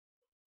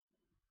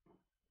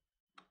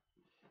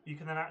 you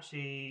can then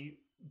actually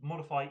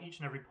modify each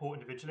and every port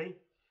individually.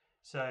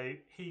 So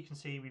here you can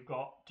see we've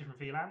got different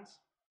VLANs.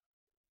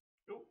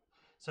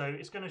 So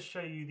it's going to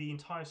show you the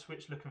entire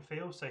switch look and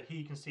feel. So here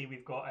you can see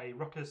we've got a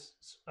RUCKUS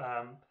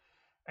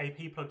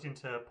AP plugged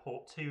into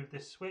port 2 of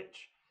this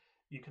switch.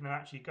 You can then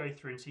actually go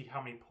through and see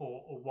how many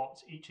port or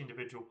watts each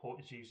individual port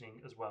is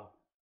using as well.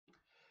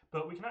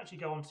 But we can actually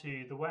go on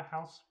to the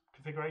warehouse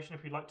configuration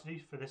if we'd like to do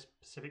for this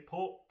specific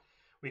port.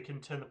 We can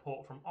turn the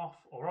port from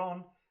off or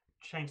on,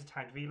 change the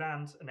tagged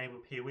VLANs, enable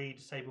PoE,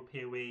 disable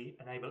PoE,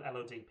 enable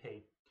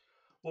LLDP.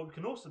 What we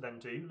can also then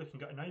do,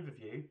 looking at an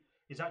overview,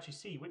 is actually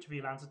see which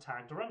VLANs are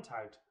tagged or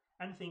untagged.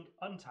 Anything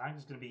untagged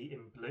is going to be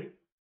in blue.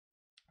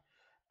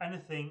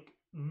 Anything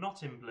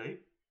not in blue,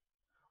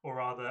 or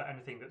rather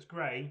anything that's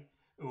grey,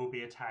 it will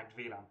be a tagged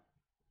VLAN.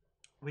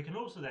 We can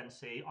also then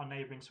see our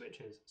neighbouring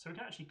switches. So we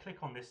can actually click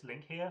on this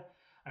link here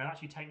and it'll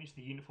actually take me to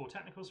the Unit 4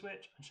 technical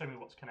switch and show me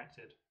what's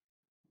connected.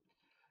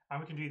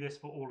 And we can do this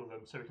for all of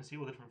them. So we can see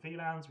all the different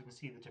VLANs, we can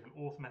see the different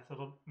auth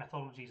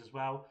methodologies as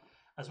well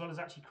as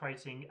actually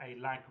creating a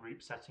lag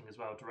group setting as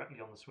well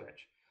directly on the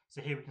switch.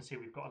 So here we can see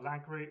we've got a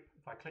lag group.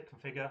 If I click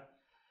configure,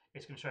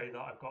 it's going to show you that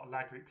I've got a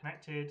lag group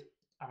connected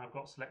and I've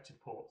got selected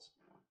ports.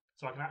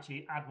 So I can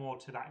actually add more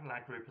to that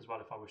lag group as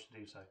well if I wish to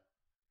do so.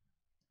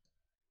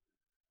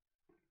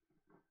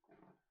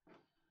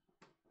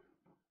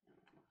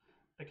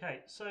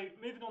 Okay, so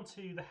moving on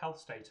to the health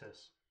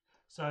status.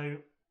 So,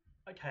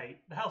 okay,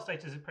 the health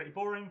status is pretty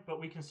boring, but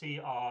we can see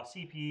our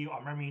CPU,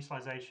 our memory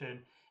utilization,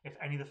 if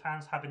any of the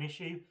fans have an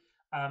issue.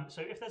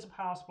 So if there's a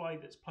power supply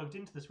that's plugged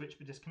into the switch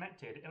but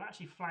disconnected, it'll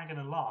actually flag an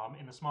alarm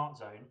in the smart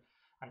zone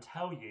and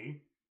tell you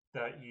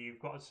that you've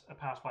got a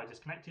power supply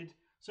disconnected,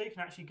 so you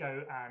can actually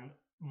go and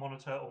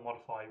monitor or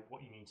modify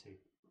what you need to.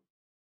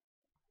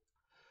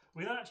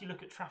 We then actually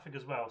look at traffic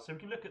as well. So we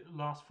can look at the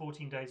last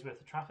 14 days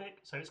worth of traffic.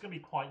 So it's going to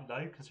be quite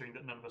low considering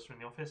that none of us are in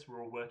the office,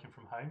 we're all working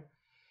from home.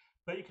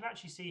 But you can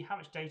actually see how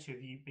much data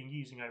have you been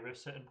using over a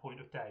certain point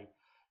of day.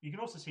 You can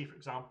also see, for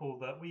example,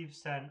 that we've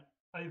sent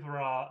over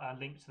our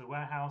link to the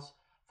warehouse,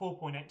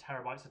 4.8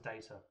 terabytes of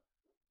data.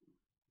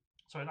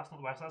 Sorry, that's not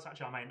the warehouse, that's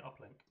actually our main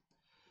uplink.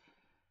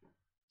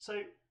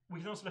 So we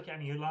can also look at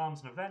any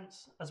alarms and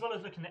events, as well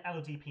as looking at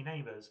LODP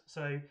neighbors.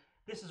 So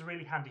this is a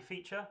really handy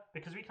feature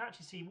because we can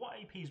actually see what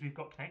APs we've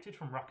got connected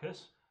from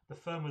Ruckus, the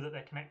firmware that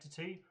they're connected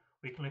to.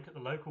 We can look at the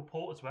local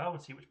port as well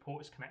and see which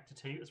port it's connected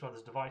to, as well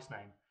as device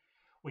name.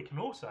 We can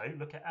also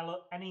look at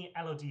any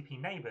LODP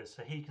neighbors.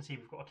 So here you can see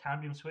we've got a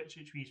Cambium switch,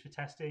 which we use for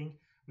testing.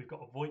 We've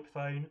got a VoIP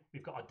phone.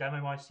 We've got our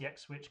demo ICX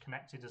switch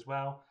connected as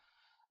well.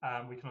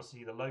 We can also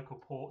see the local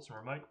ports and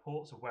remote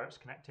ports of where it's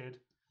connected.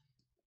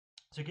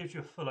 So it gives you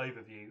a full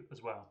overview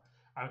as well.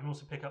 And we can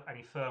also pick up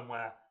any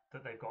firmware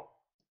that they've got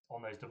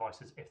on those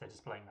devices if they're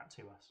displaying that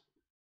to us.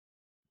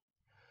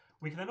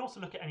 We can then also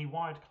look at any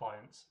wired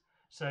clients.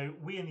 So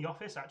we in the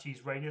office actually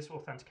use Radius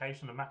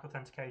authentication and MAC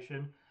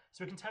authentication.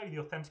 So we can tell you the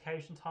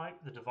authentication type,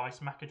 the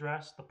device MAC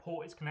address, the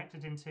port it's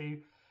connected into,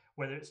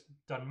 whether it's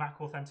done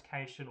MAC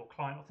authentication or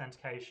client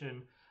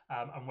authentication,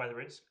 and whether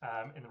it's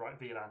in the right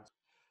VLAN.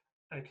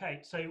 Okay,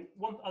 so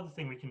one other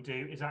thing we can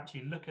do is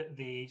actually look at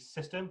the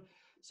system.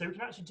 So we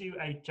can actually do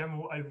a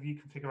general overview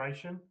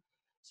configuration.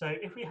 So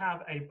if we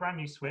have a brand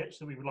new switch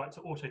that we would like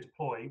to auto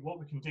deploy, what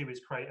we can do is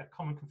create a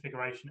common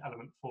configuration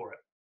element for it.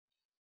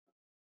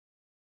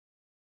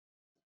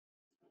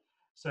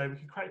 So we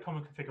can create a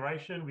common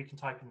configuration. We can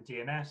type in the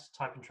DNS,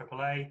 type in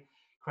AAA,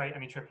 create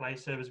any AAA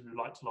servers we would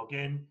like to log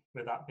in,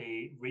 whether that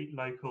be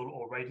local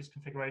or Radius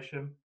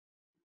configuration.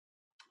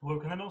 What we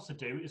can then also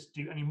do is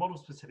do any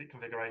model-specific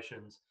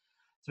configurations.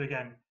 So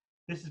again,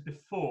 this is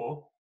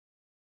before,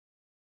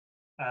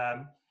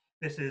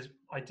 this is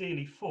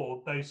ideally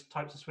for those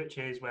types of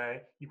switches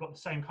where you've got the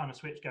same kind of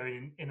switch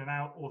going in and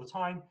out all the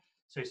time.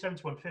 So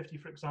 7150,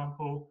 for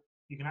example,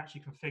 you can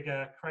actually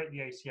configure, create the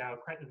ACL,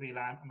 create the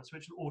VLAN, and the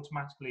switch will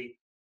automatically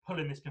pull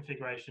in this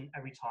configuration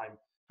every time,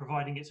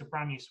 providing it's a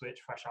brand new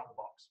switch fresh out the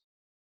box.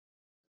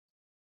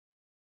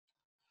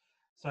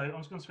 So I'm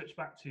just going to switch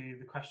back to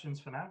the questions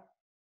for now.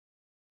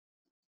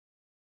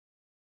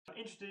 I'm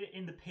interested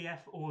in the PF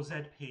or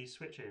ZP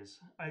switches.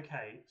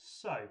 Okay,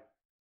 so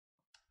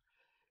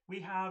we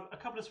have a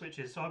couple of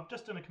switches. So I've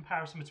just done a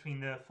comparison between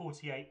the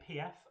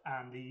 48PF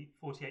and the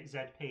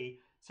 48ZP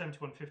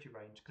 7150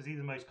 range, because these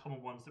are the most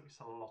common ones that we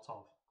sell a lot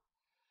of.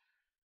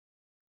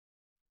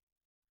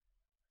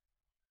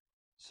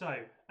 So,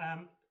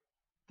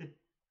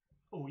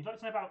 you'd like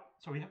to know about,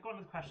 sorry, we have got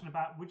another question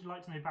about, would you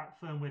like to know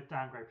about firmware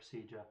downgrade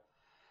procedure?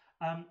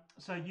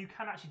 So you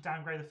can actually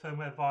downgrade the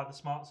firmware via the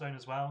Smart Zone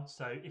as well.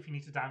 So if you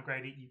need to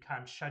downgrade it, you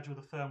can schedule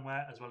the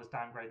firmware as well as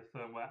downgrade the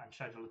firmware and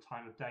schedule the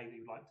time of day that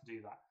you'd like to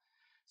do that.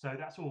 So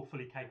that's all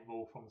fully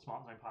capable from the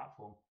Smart Zone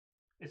platform.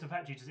 It's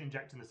effectively just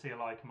injecting the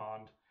CLI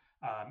command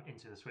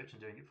into the switch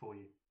and doing it for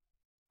you.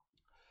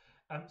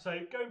 So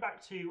going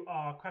back to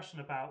our question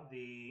about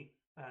the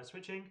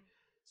switching,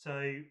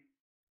 so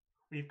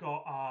we've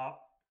got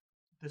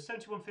the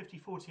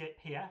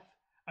 7150/48PF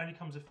only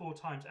comes with 4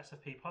 times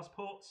SFP plus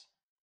ports,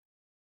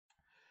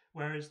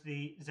 whereas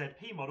the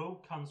ZP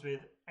model comes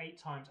with 8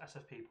 times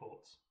SFP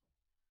ports.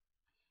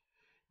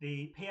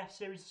 The PF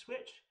series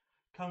switch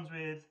comes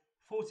with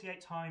 48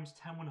 times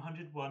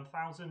 10100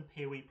 1000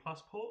 PoE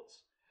plus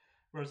ports,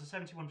 whereas the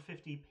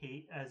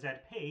 7150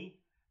 ZP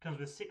comes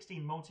with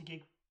 16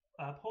 multi-gig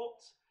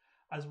ports,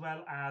 as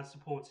well as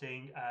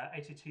supporting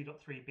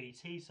 802.3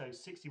 BT, so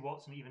 60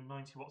 watts and even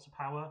 90 watts of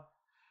power,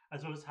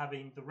 as well as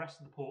having the rest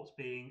of the ports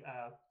being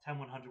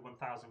 10100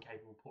 1000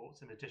 capable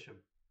ports in addition.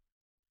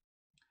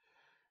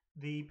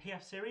 The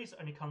PF series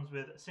only comes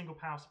with a single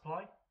power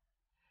supply,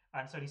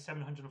 and it's only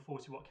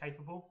 740 watt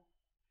capable,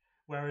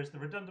 whereas the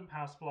redundant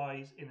power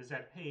supplies in the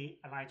ZP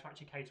allow you to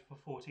actually cater for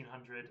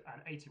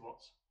 1480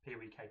 watts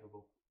PoE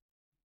capable.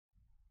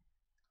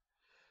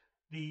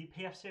 The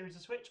PF series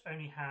of switch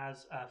only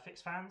has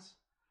fixed fans,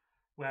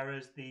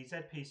 whereas the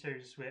ZP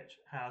series of switch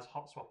has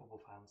hot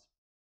swappable fans.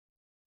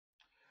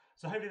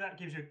 So hopefully that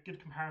gives you a good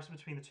comparison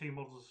between the two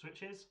models of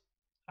switches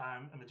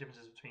and the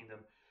differences between them.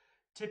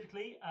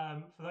 Typically,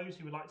 for those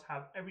who would like to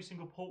have every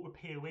single port with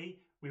PoE,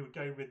 we would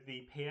go with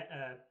the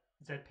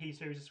ZP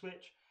series of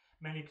switch,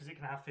 mainly because it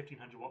can have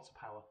 1500 watts of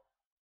power.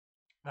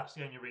 That's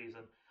the only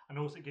reason. And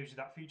also it gives you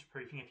that future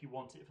proofing if you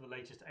want it for the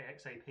latest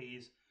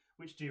AXAPs,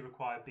 which do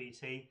require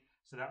BT.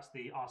 So that's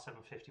the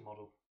R750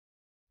 model.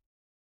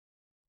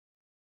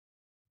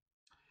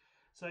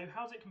 So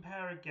how does it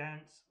compare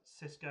against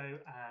Cisco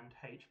and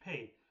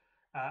HP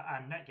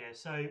and Netgear?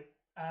 So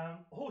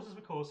horses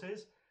for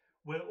courses,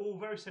 we're all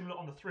very similar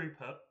on the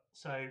throughput.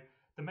 So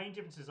the main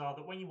differences are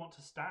that when you want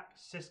to stack,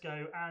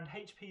 Cisco and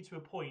HP to a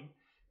point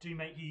do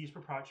make you use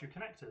proprietary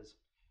connectors,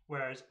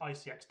 whereas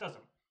ICX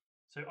doesn't.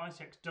 So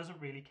ICX doesn't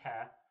really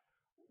care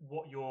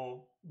what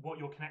your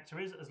connector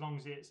is, as long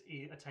as it's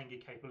a 10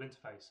 gig capable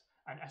interface,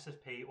 an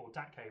SFP or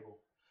DAC cable.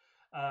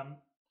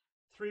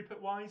 Throughput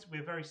wise,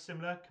 we're very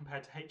similar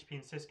compared to HP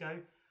and Cisco.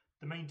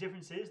 The main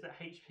difference is that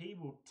HP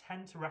will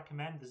tend to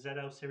recommend the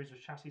ZL series of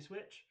chassis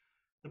switch.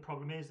 The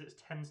problem is that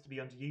it tends to be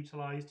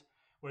underutilized,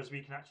 whereas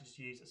we can actually just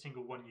use a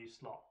single one-use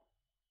slot.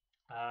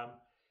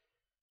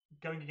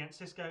 Going against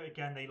Cisco,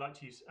 again, they like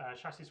to use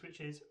chassis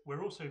switches.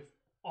 We're also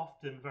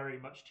often very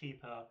much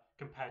cheaper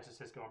compared to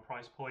Cisco on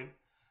price point.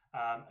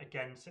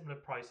 Again, similar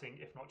pricing,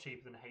 if not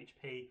cheaper than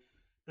HP.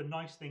 The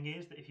nice thing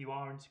is that if you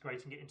are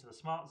integrating it into the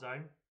Smart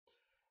Zone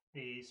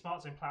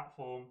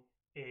platform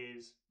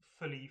is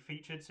fully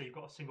featured, so you've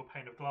got a single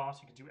pane of glass,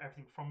 you can do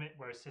everything from it,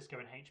 whereas Cisco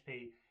and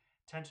HP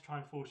tend to try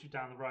and force you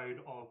down the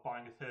road of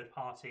buying a third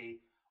party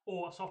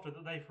or a software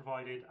that they've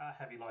provided at a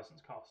heavy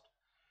license cost.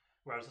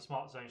 Whereas the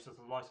Smart Zone does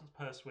the license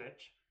per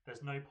switch,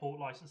 there's no port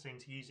licensing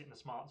to use it in the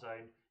Smart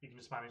Zone, you can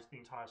just manage the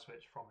entire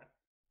switch from it.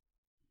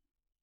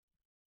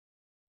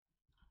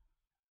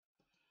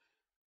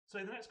 So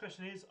the next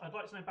question is, I'd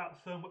like to know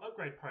about the firmware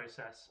upgrade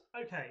process.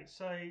 Okay,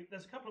 so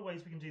there's a couple of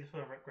ways we can do the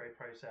firmware upgrade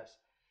process.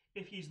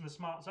 If using the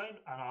Smart Zone,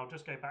 and I'll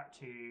just go back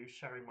to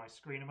sharing my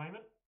screen a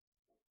moment.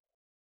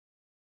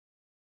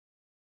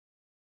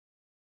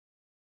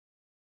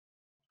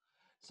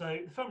 So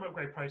the firmware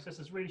upgrade process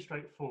is really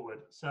straightforward.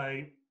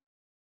 So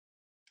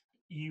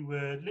you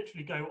would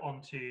literally go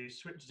on to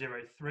switch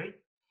 03,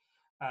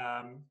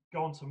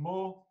 go on to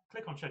more,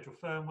 click on schedule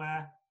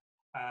firmware,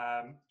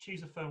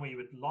 choose a firmware you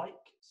would like,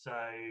 so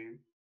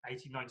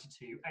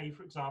 8092A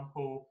for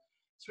example,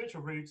 switch a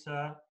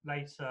router,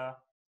 later,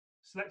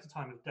 select a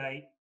time of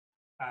day,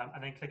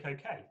 and then click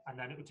OK, and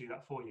then it will do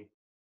that for you.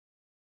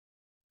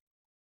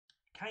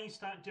 Can you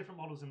stack different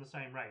models in the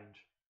same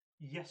range?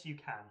 Yes, you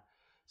can.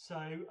 So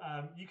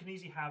you can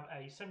easily have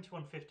a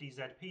 7150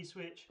 ZP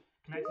switch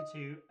connected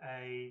to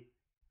a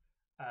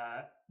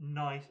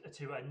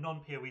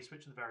non-PoE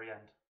switch at the very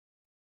end.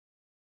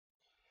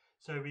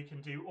 So we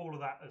can do all of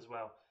that as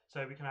well.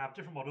 So we can have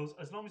different models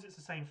as long as it's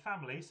the same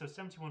family. So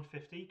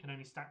 7150 can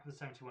only stack with a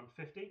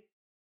 7150.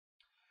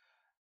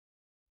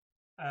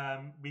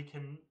 We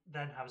can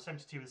then have a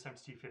 72 with a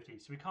 7250.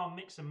 So we can't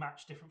mix and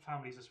match different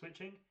families of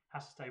switching.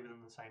 Has to stay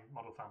within the same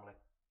model family.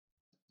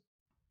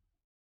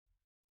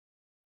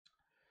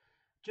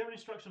 General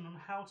instruction on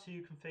how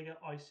to configure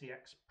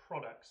ICX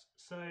products.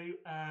 So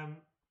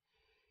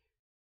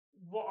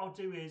what I'll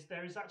do is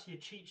there is actually a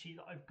cheat sheet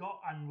that I've got,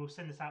 and we'll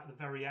send this out at the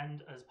very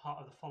end as part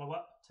of the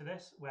follow-up to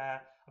this,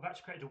 where I've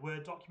actually created a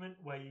Word document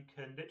where you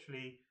can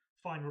literally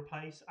find,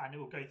 replace, and it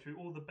will go through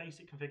all the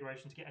basic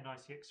configuration to get an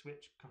ICX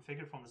switch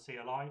configured from the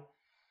CLI.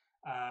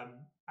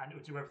 And it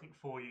will do everything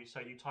for you. So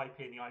you type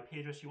in the IP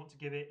address you want to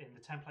give it in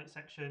the template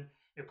section,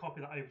 it'll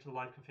copy that over to the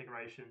live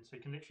configuration, so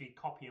you can literally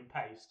copy and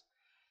paste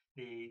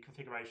the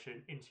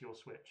configuration into your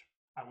switch,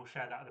 and we'll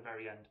share that at the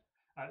very end.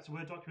 It's a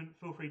Word document,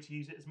 feel free to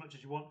use it as much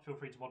as you want, feel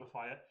free to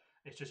modify it,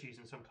 it's just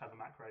using some clever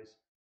macros.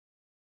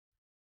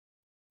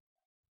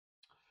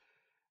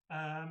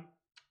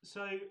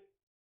 So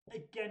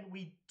again,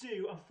 we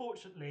do,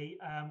 unfortunately,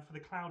 for the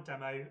cloud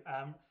demo,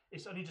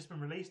 it's only just been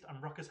released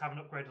and Ruckus haven't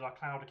upgraded our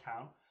cloud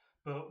account,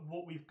 but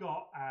what we've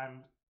got,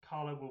 and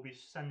Carla will be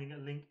sending a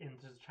link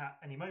into the chat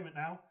any moment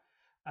now,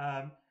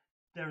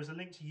 there is a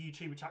link to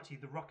YouTube, which actually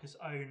the Ruckus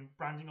own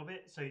branding of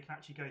it, so you can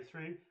actually go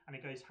through and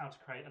it goes how to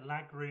create a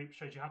lag group,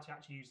 shows you how to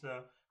actually use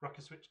the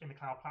Ruckus switch in the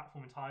cloud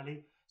platform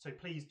entirely. So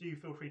please do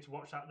feel free to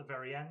watch that at the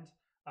very end.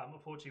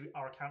 Unfortunately,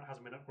 our account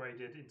hasn't been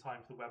upgraded in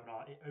time for the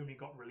webinar. It only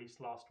got released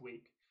last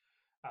week,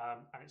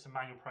 and it's a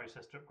manual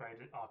process to upgrade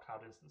our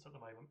cloud instance at the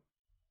moment.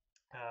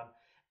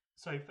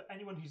 So for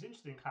anyone who's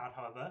interested in cloud,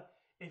 however,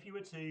 if you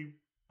were to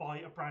buy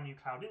a brand new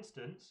cloud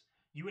instance,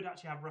 you would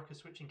actually have Ruckus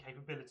switching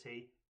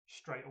capability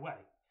straight away.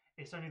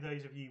 It's only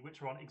those of you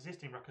which are on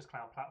existing Ruckus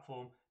Cloud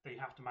platform that you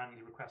have to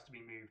manually request to be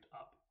moved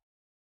up.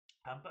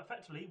 But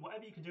effectively,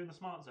 whatever you can do in the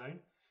Smart Zone,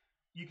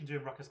 you can do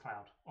in Ruckus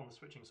Cloud on the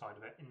switching side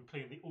of it,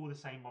 including all the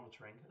same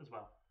monitoring as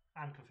well,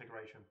 and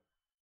configuration.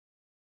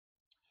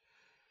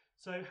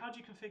 So how do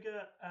you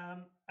configure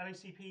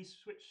LACP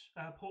switch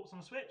ports on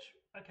a switch?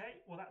 Okay,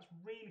 well that's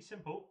really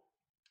simple.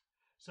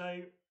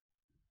 So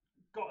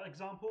got an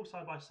example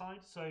side by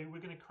side. So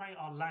we're going to create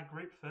our lag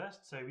group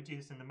first. So we do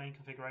this in the main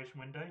configuration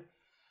window.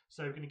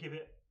 So we're going to give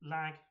it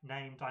lag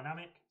name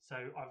dynamic. So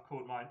I've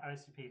called mine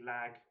LACP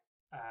lag,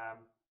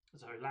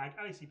 lag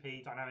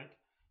LACP dynamic,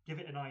 give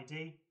it an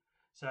ID.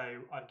 So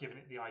I've given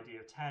it the ID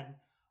of 10.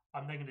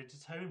 I'm then going to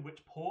determine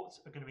which ports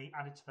are going to be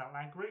added to that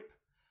lag group.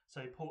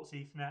 So ports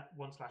Ethernet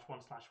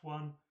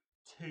 1/1/1,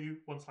 2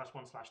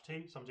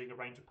 1/1/2. So I'm doing a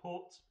range of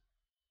ports.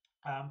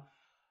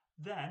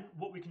 Then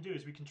what we can do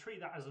is we can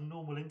treat that as a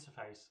normal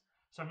interface.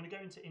 So I'm going to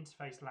go into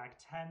interface lag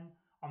 10.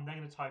 I'm then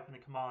going to type in the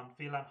command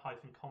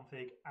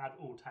VLAN-config add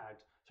all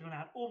tagged. So I'm going to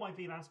add all my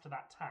VLANs to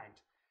that tagged.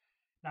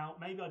 Now,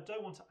 maybe I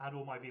don't want to add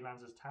all my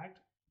VLANs as tagged.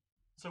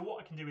 So what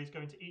I can do is go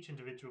into each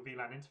individual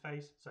VLAN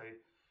interface. So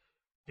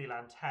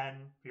VLAN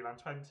 10, VLAN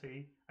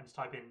 20, and just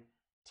type in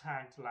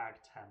tagged lag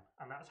 10.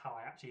 And that's how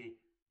I actually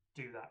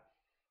do that.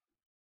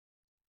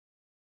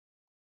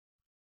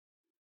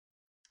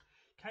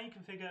 Can you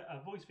configure a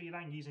voice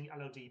VLAN using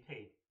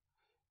LLDP?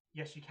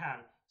 Yes, you can.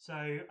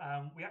 So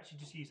we actually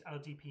just use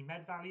LLDP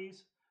med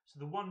values. So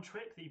the one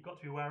trick that you've got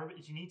to be aware of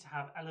is you need to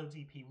have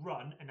LLDP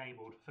run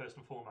enabled first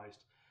and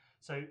foremost.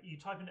 So you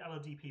type in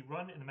LLDP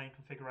run in the main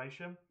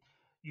configuration.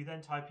 You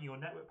then type in your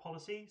network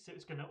policy. So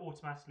it's going to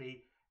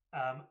automatically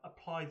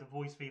apply the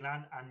voice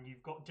VLAN, and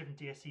you've got different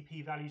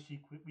DSCP values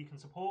we can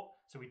support.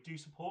 So we do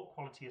support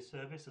quality of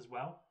service as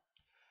well.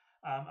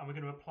 And we're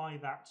going to apply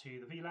that to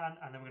the VLAN,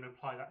 and then we're going to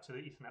apply that to the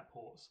Ethernet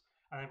ports.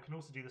 And then we can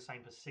also do the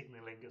same for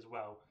signaling as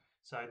well.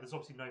 So there's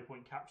obviously no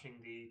point capturing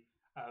the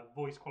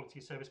voice quality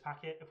of service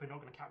packet if we're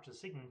not going to capture the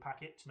signaling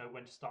packet to know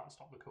when to start and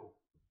stop the call.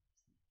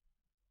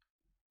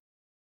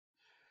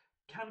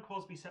 Can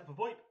quals be set for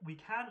VoIP? We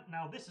can.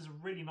 Now this is a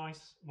really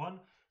nice one.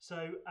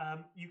 So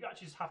you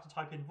actually just have to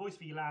type in voice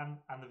VLAN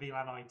and the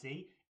VLAN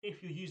ID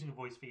if you're using a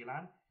voice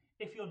VLAN.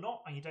 If you're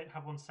not and you don't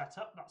have one set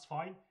up, that's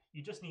fine.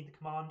 You just need the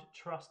command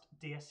trust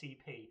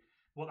DSCP.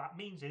 What that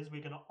means is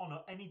we're going to honor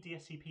any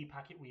DSCP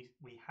packet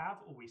we have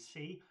or we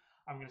see.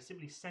 I'm going to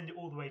simply send it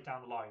all the way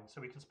down the line.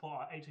 So we can support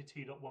our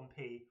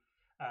 802.1p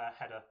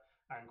header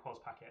and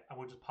quals packet, and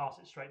we'll just pass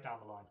it straight down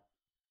the line.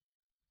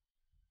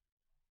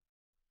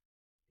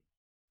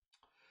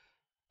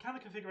 Can the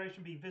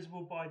configuration be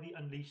visible by the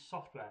Unleashed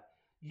software?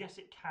 Yes,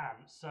 it can.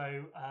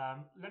 So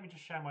let me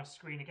just share my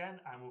screen again,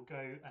 and we'll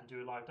go and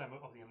do a live demo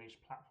of the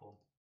Unleashed platform.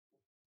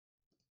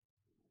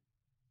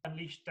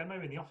 Unleashed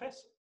demo in the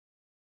office.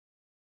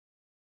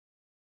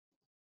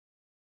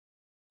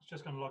 It's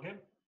just going to log in.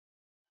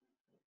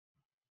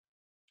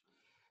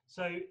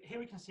 So here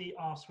we can see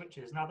our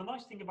switches. Now the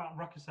nice thing about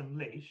Ruckus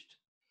Unleashed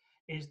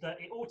is that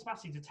it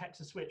automatically detects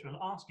a switch and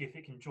asks you if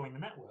it can join the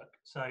network.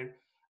 So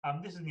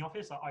this is in the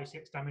office, our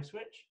ICX demo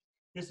switch.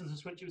 This is a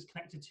switch it was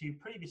connected to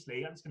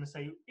previously, and it's going to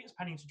say, it's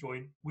pending to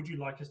join. Would you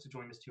like us to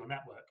join this to your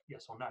network?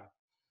 Yes or no?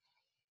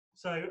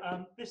 So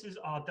this is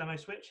our demo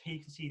switch. Here you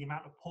can see the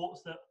amount of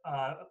ports that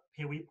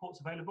PoE ports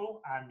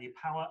available and the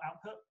power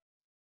output.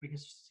 We can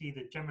see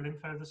the general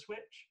info of the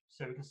switch.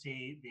 So we can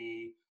see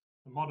the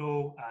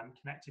model,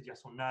 connected,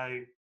 yes or no.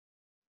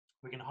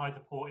 We can hide the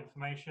port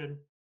information.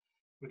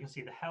 We can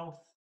see the health,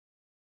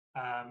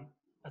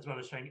 as well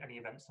as showing any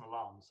events and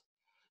alarms.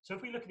 So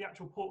if we look at the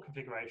actual port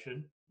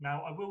configuration,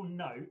 now I will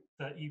note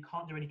that you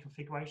can't do any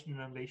configuration in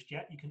Unleashed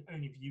yet. You can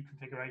only view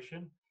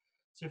configuration.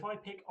 So if I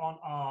pick on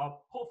our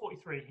port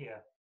 43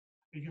 here,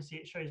 you can see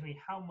it shows me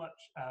how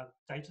much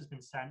data has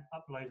been sent,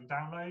 upload and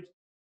download,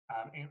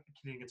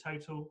 including a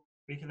total.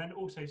 We can then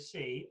also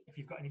see if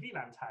you've got any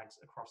VLAN tags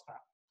across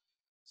that.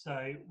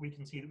 So we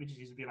can see that we just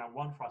use VLAN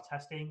 1 for our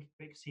testing.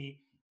 We can see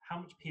how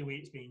much PoE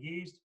is being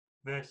used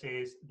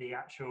versus the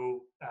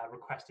actual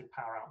requested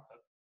power output.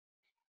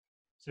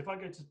 So if I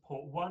go to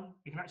port 1,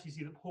 you can actually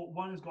see that port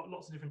 1 has got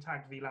lots of different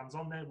tagged VLANs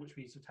on there, which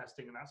we use for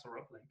testing, and that's our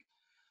uplink.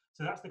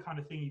 So that's the kind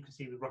of thing you can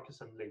see with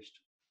Ruckus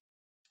Unleashed.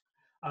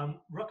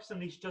 Ruckus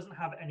Unleashed doesn't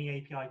have any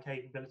API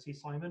capability,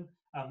 Simon.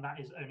 That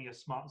is only a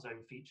smart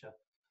zone feature.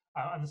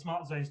 And the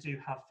smart zones do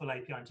have full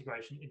API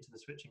integration into the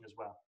switching as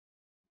well.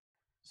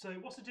 So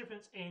what's the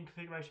difference in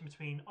configuration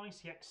between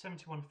ICX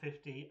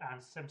 7150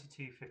 and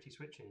 7250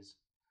 switches?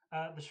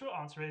 The short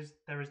answer is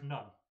there is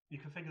none. You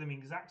configure them in the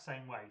exact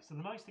same way. So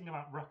the nice thing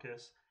about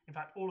Ruckus, in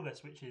fact all of their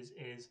switches,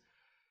 is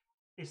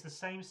it's the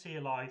same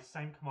CLI,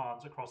 same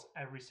commands across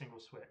every single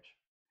switch.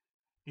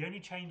 The only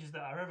changes that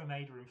are ever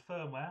made are in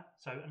firmware.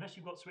 So unless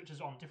you've got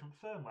switches on different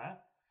firmware,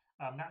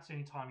 that's the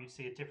only time you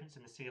see a difference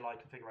in the CLI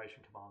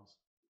configuration commands.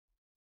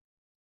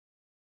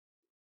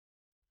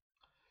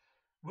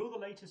 Will the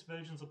latest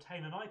versions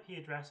obtain an IP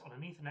address on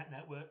an Ethernet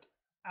network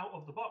out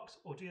of the box,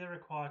 or do they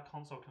require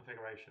console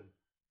configuration?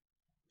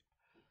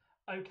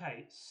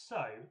 Okay,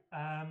 so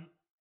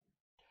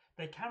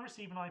they can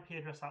receive an IP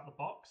address out of the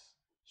box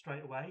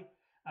straight away.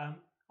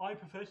 I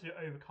prefer to do it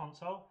over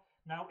console.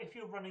 Now, if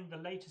you're running the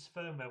latest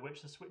firmware,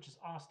 which the switches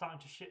are starting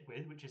to ship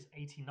with, which is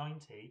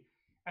 8090,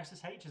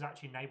 SSH is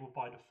actually enabled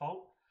by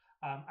default,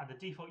 and the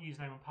default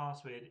username and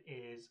password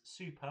is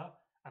super,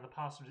 and the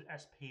password is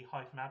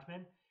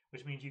sp-admin,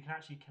 which means you can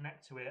actually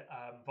connect to it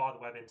via the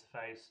web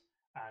interface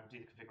and do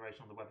the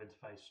configuration on the web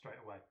interface straight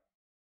away.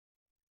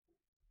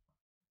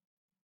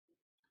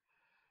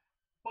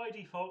 By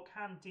default,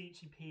 can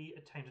DHCP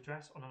obtained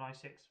address on an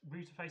ICX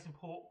router-facing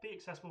port be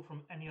accessible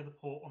from any other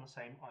port on the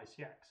same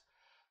ICX?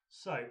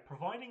 So,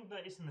 providing that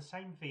it's in the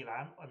same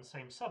VLAN and the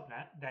same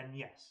subnet, then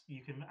yes,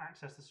 you can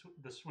access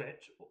the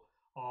switch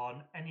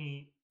on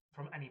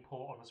from any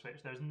port on the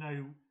switch. There's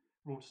no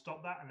rule to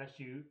stop that unless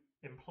you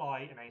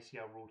imply an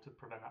ACL rule to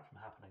prevent that from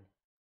happening.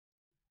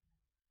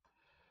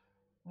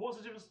 What's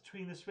the difference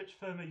between the switch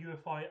firmware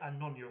UEFI and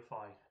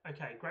non-UEFI?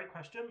 Okay, great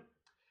question.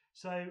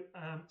 So,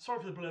 sorry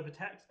for the blurb of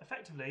text.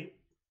 Effectively,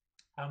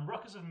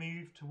 Ruckus have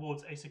moved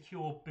towards a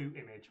secure boot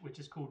image, which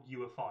is called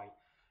UEFI,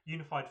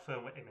 Unified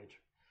Firmware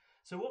Image.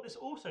 So what this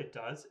also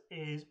does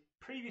is,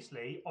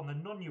 previously on the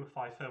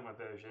non-UEFI firmware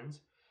versions,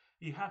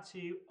 you had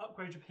to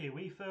upgrade your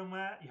PoE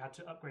firmware, you had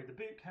to upgrade the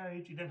boot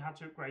code, you then had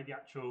to upgrade the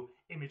actual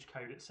image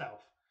code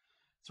itself.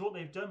 So what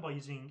they've done by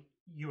using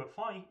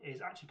UEFI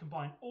is actually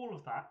combine all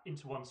of that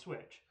into one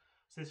switch.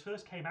 So this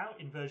first came out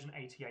in version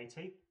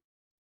 8080,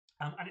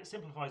 and it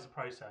simplifies the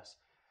process.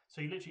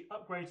 So you literally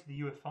upgrade to the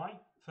UEFI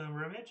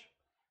firmware image,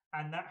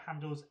 and that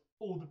handles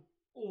all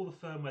the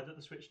firmware that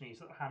the switch needs.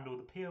 That'll handle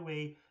the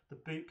PoE, the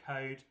boot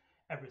code,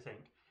 everything.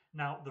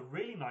 Now, the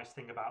really nice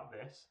thing about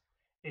this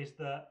is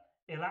that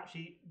it'll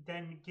actually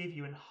then give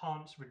you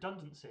enhanced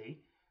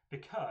redundancy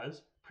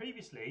because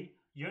previously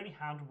you only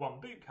had one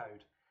boot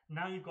code.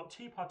 Now you've got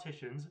two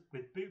partitions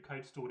with boot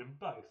code stored in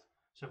both.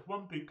 So if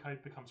one boot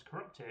code becomes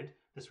corrupted,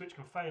 the switch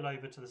can fail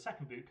over to the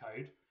second boot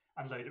code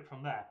and load it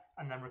from there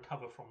and then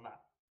recover from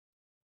that.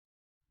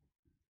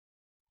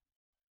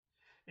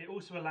 It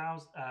also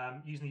allows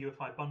using the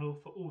UEFI bundle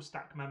for all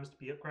stack members to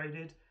be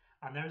upgraded,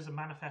 and there is a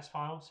manifest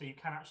file, so you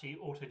can actually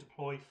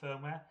auto-deploy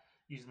firmware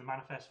using the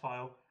manifest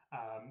file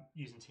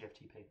using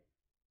TFTP.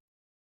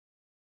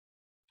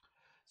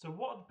 So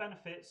what are the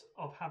benefits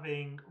of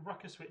having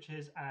RUCKUS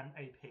switches and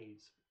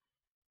APs?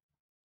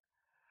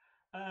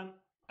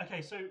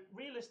 Okay, so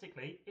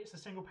realistically, it's a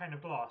single pane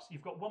of glass.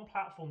 You've got one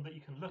platform that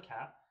you can look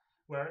at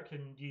where it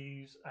can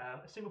use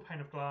a single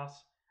pane of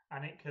glass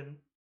and it can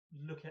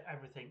look at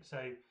everything.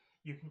 So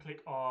you can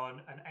click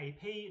on an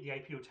AP, the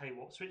AP will tell you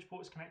what switch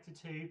port it's connected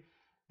to.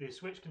 The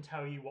switch can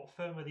tell you what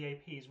firmware the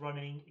AP is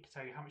running. It can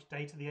tell you how much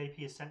data the AP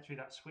is sent through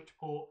that switch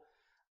port.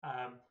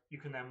 You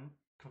can then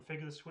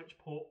configure the switch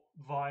port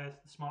via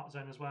the smart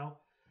zone as well.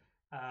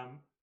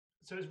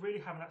 So it's really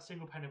having that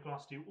single pane of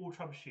glass to do all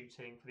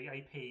troubleshooting for the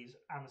APs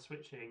and the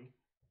switching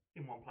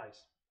in one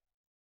place.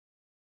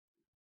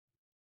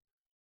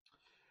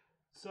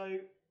 So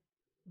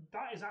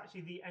that is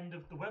actually the end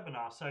of the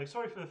webinar. So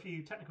sorry for a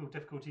few technical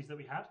difficulties that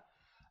we had.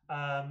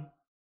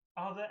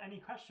 Are there any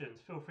questions?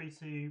 Feel free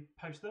to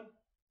post them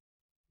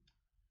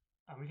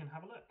and we can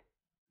have a look.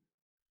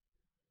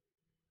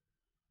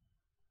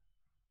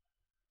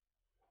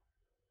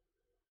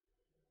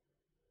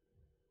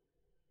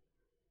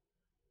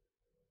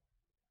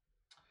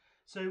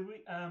 So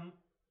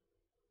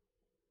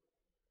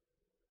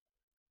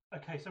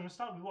okay, so I'm going to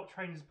start with what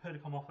training does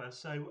Purdicom offer.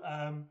 So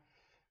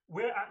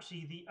we're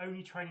actually the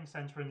only training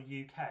centre in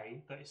the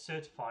UK that is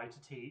certified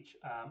to teach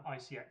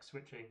ICX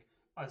switching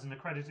as an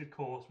accredited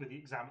course with the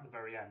exam at the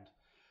very end.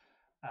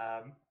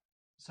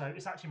 So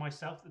it's actually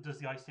myself that does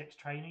the ICX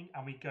training,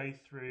 and we go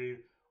through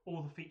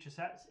all the feature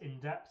sets in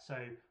depth. So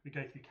we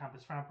go through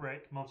campus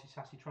fabric,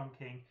 multi-SASE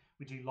trunking.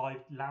 We do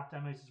live lab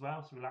demos as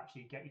well. So we'll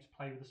actually get you to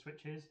play with the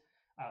switches,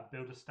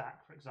 build a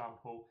stack, for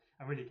example,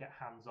 and really get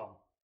hands-on.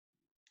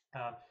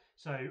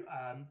 So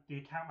the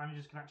account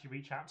managers can actually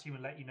reach out to you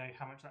and let you know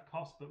how much that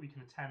costs, but we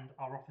can attend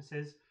our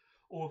offices.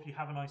 Or if you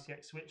have an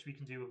ICX switch, we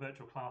can do a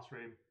virtual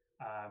classroom.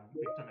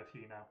 We've done a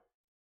few now.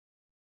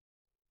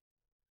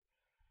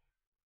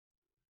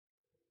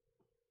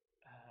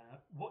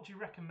 What do you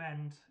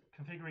recommend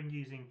configuring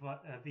using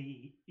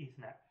VE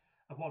Ethernet?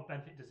 What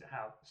benefit does it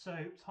have? So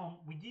Tom,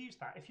 we use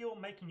that. If you're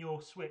making your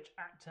switch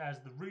act as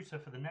the router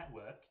for the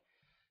network,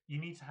 you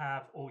need to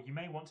have, or you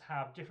may want to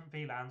have different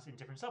VLANs in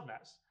different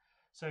subnets.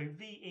 So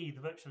VE,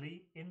 the virtual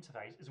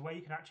interface, is where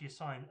you can actually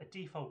assign a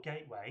default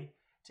gateway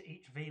to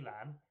each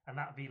VLAN, and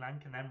that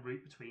VLAN can then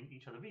route between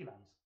each other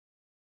VLANs.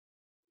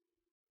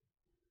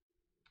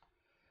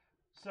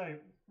 So,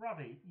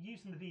 Ravi,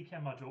 using the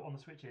VPN module on the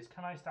switches,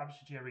 can I establish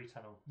a GRE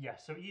tunnel?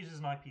 Yes, so it uses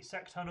an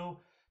IPsec tunnel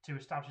to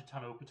establish a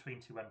tunnel between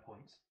two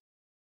endpoints.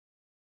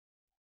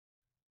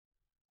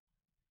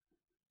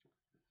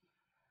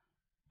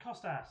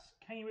 Kostas,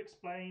 can you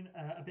explain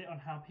a bit on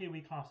how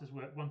PoE classes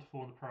work 1 to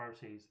 4 on the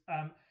priorities?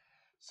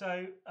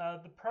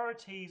 The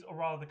priorities, or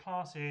rather the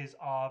classes,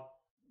 are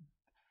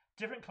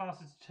different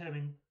classes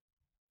determine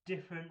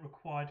different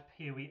required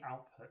PoE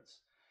outputs.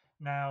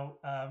 Now,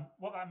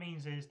 what that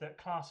means is that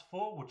class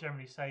 4 will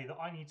generally say that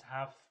I need to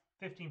have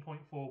 15.4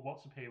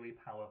 watts of PoE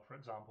power, for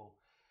example.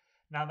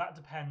 Now, that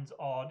depends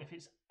on if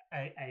it's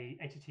a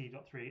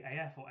ATT.3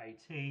 AF or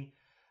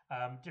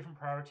AT. Different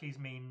priorities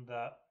mean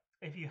that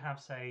if you have,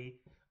 say,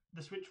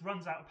 the switch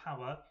runs out of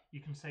power,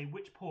 you can say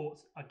which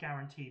ports are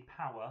guaranteed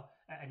power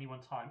at any one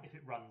time if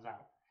it runs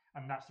out.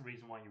 And that's the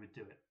reason why you would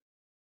do it.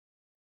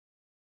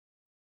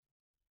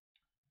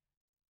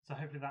 So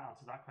hopefully that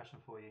answers that question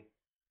for you.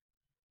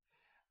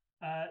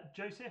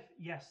 Joseph,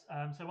 yes.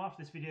 So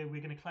after this video,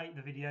 we're going to collate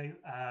the video.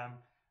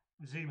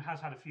 Zoom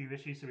has had a few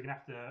issues, so we're going to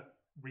have to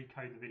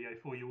recode the video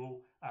for you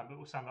all, but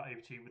we'll send that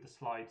over to you with the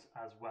slides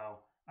as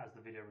well as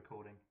the video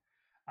recording.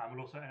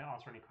 We'll also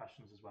answer any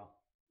questions as well.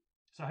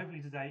 So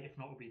hopefully today, if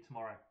not, it'll be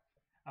tomorrow.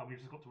 We've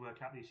just got to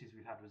work out the issues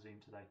we've had with Zoom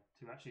today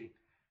to actually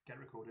get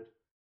recorded.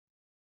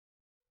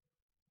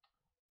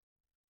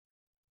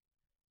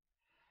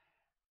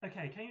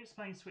 Okay, can you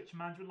explain switch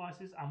management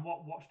licenses and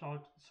what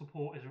watchdog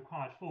support is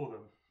required for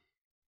them?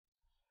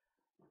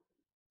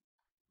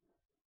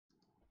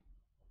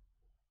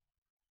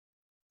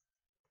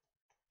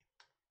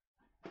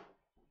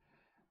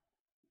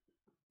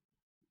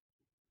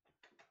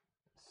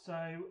 So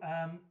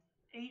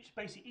each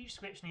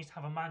switch needs to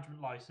have a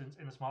management license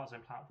in the Smart Zone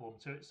platform.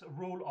 So it's a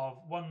rule of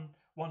one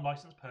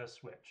license per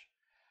switch.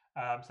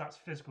 So that's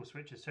physical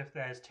switches. So if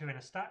there's 2 in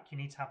a stack, you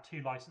need to have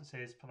 2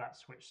 licenses for that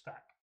switch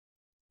stack.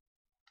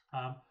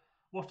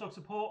 Watchdog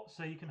support,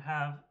 so you can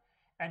have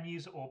end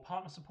user or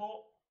partner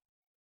support.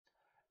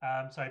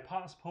 So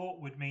partner support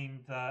would mean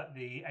that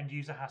the end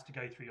user has to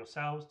go through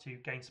yourselves to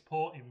gain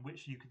support, in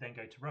which you could then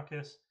go to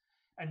RUCKUS.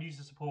 End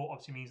user support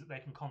obviously means that they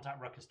can contact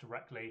RUCKUS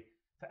directly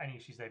for any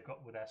issues they've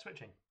got with their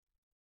switching.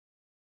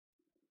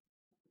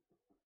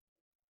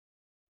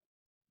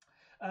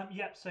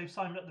 Yep, so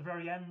Simon, at the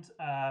very end,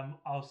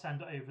 I'll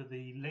send over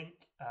the link.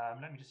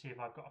 Let me just see if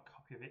I've got a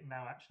copy of it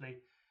now, actually.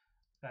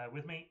 Bear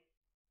with me.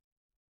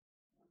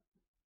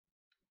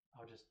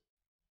 I'll just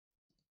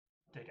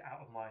dig it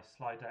out of my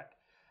slide deck.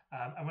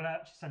 I'm going to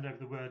actually send over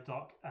the Word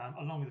doc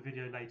along with the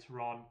video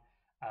later on,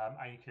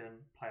 and you can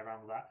play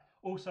around with that.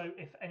 Also,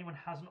 if anyone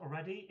hasn't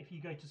already, if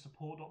you go to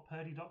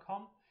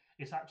support.purdy.com,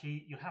 it's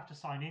actually, you'll have to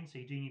sign in, so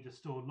you do need a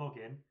stored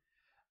login.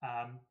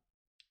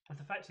 And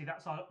effectively,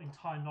 that's our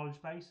entire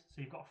knowledge base.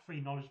 So you've got a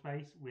free knowledge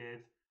base with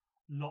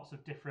lots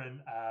of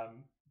different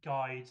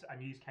guides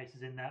and use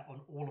cases in there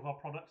on all of our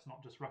products,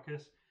 not just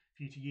Ruckus,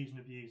 for you to use and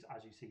abuse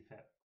as you see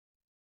fit.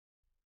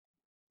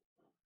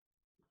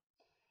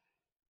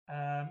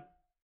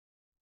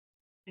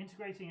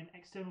 Integrating an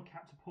external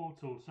capture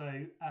portal. So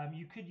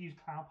you could use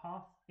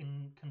CloudPath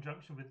in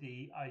conjunction with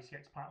the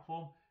ICX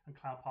platform, and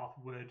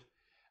CloudPath would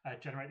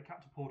generate the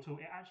capture portal.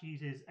 It actually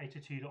uses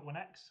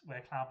 802.1x,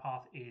 where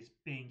CloudPath is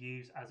being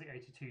used as the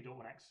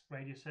 802.1x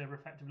radio server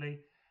effectively,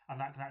 and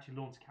that can actually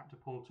launch a capture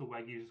portal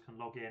where users can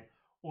log in,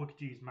 or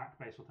could use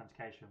Mac-based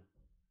authentication.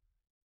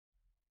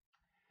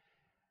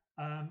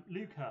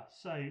 Luca,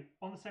 so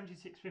on the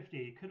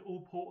 7650, could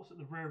all ports at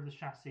the rear of the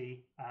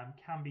chassis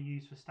can be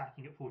used for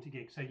stacking at 40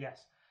 gig? So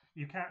yes,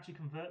 you can actually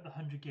convert the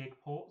 100 gig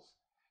ports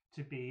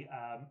to be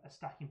a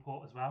stacking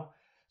port as well.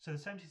 So the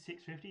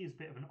 7650 is a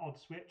bit of an odd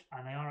switch,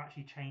 and they are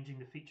actually changing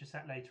the feature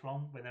set later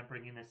on when they're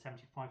bringing the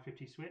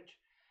 7550 switch.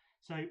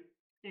 So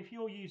if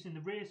you're using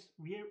the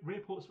rear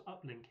ports for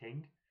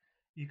uplinking,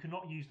 you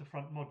cannot use the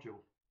front module,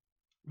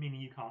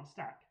 meaning you can't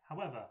stack.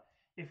 However,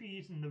 if you're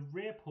using the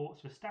rear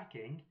ports for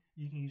stacking,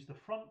 you can use the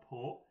front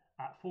port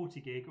at 40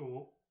 gig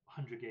or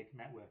 100 gig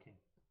networking.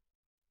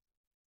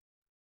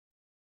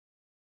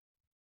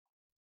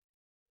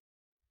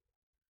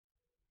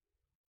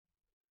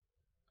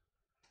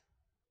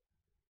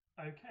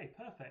 Okay,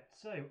 perfect.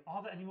 So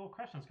are there any more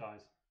questions, guys?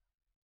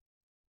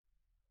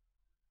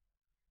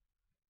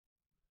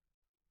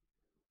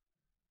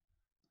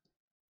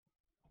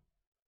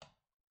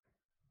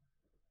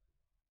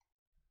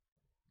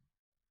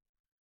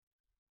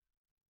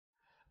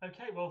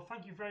 Okay, well,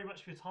 thank you very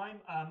much for your time.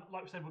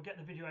 Like we said, we'll get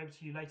the video over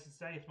to you later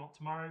today, if not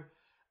tomorrow.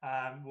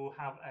 We'll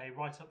have a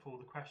write-up for all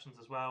the questions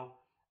as well.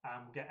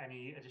 We'll get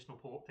any additional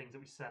things that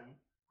we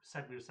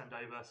said we would send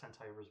over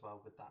as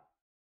well with that.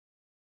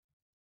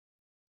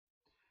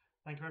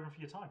 Thank you everyone for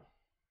your time.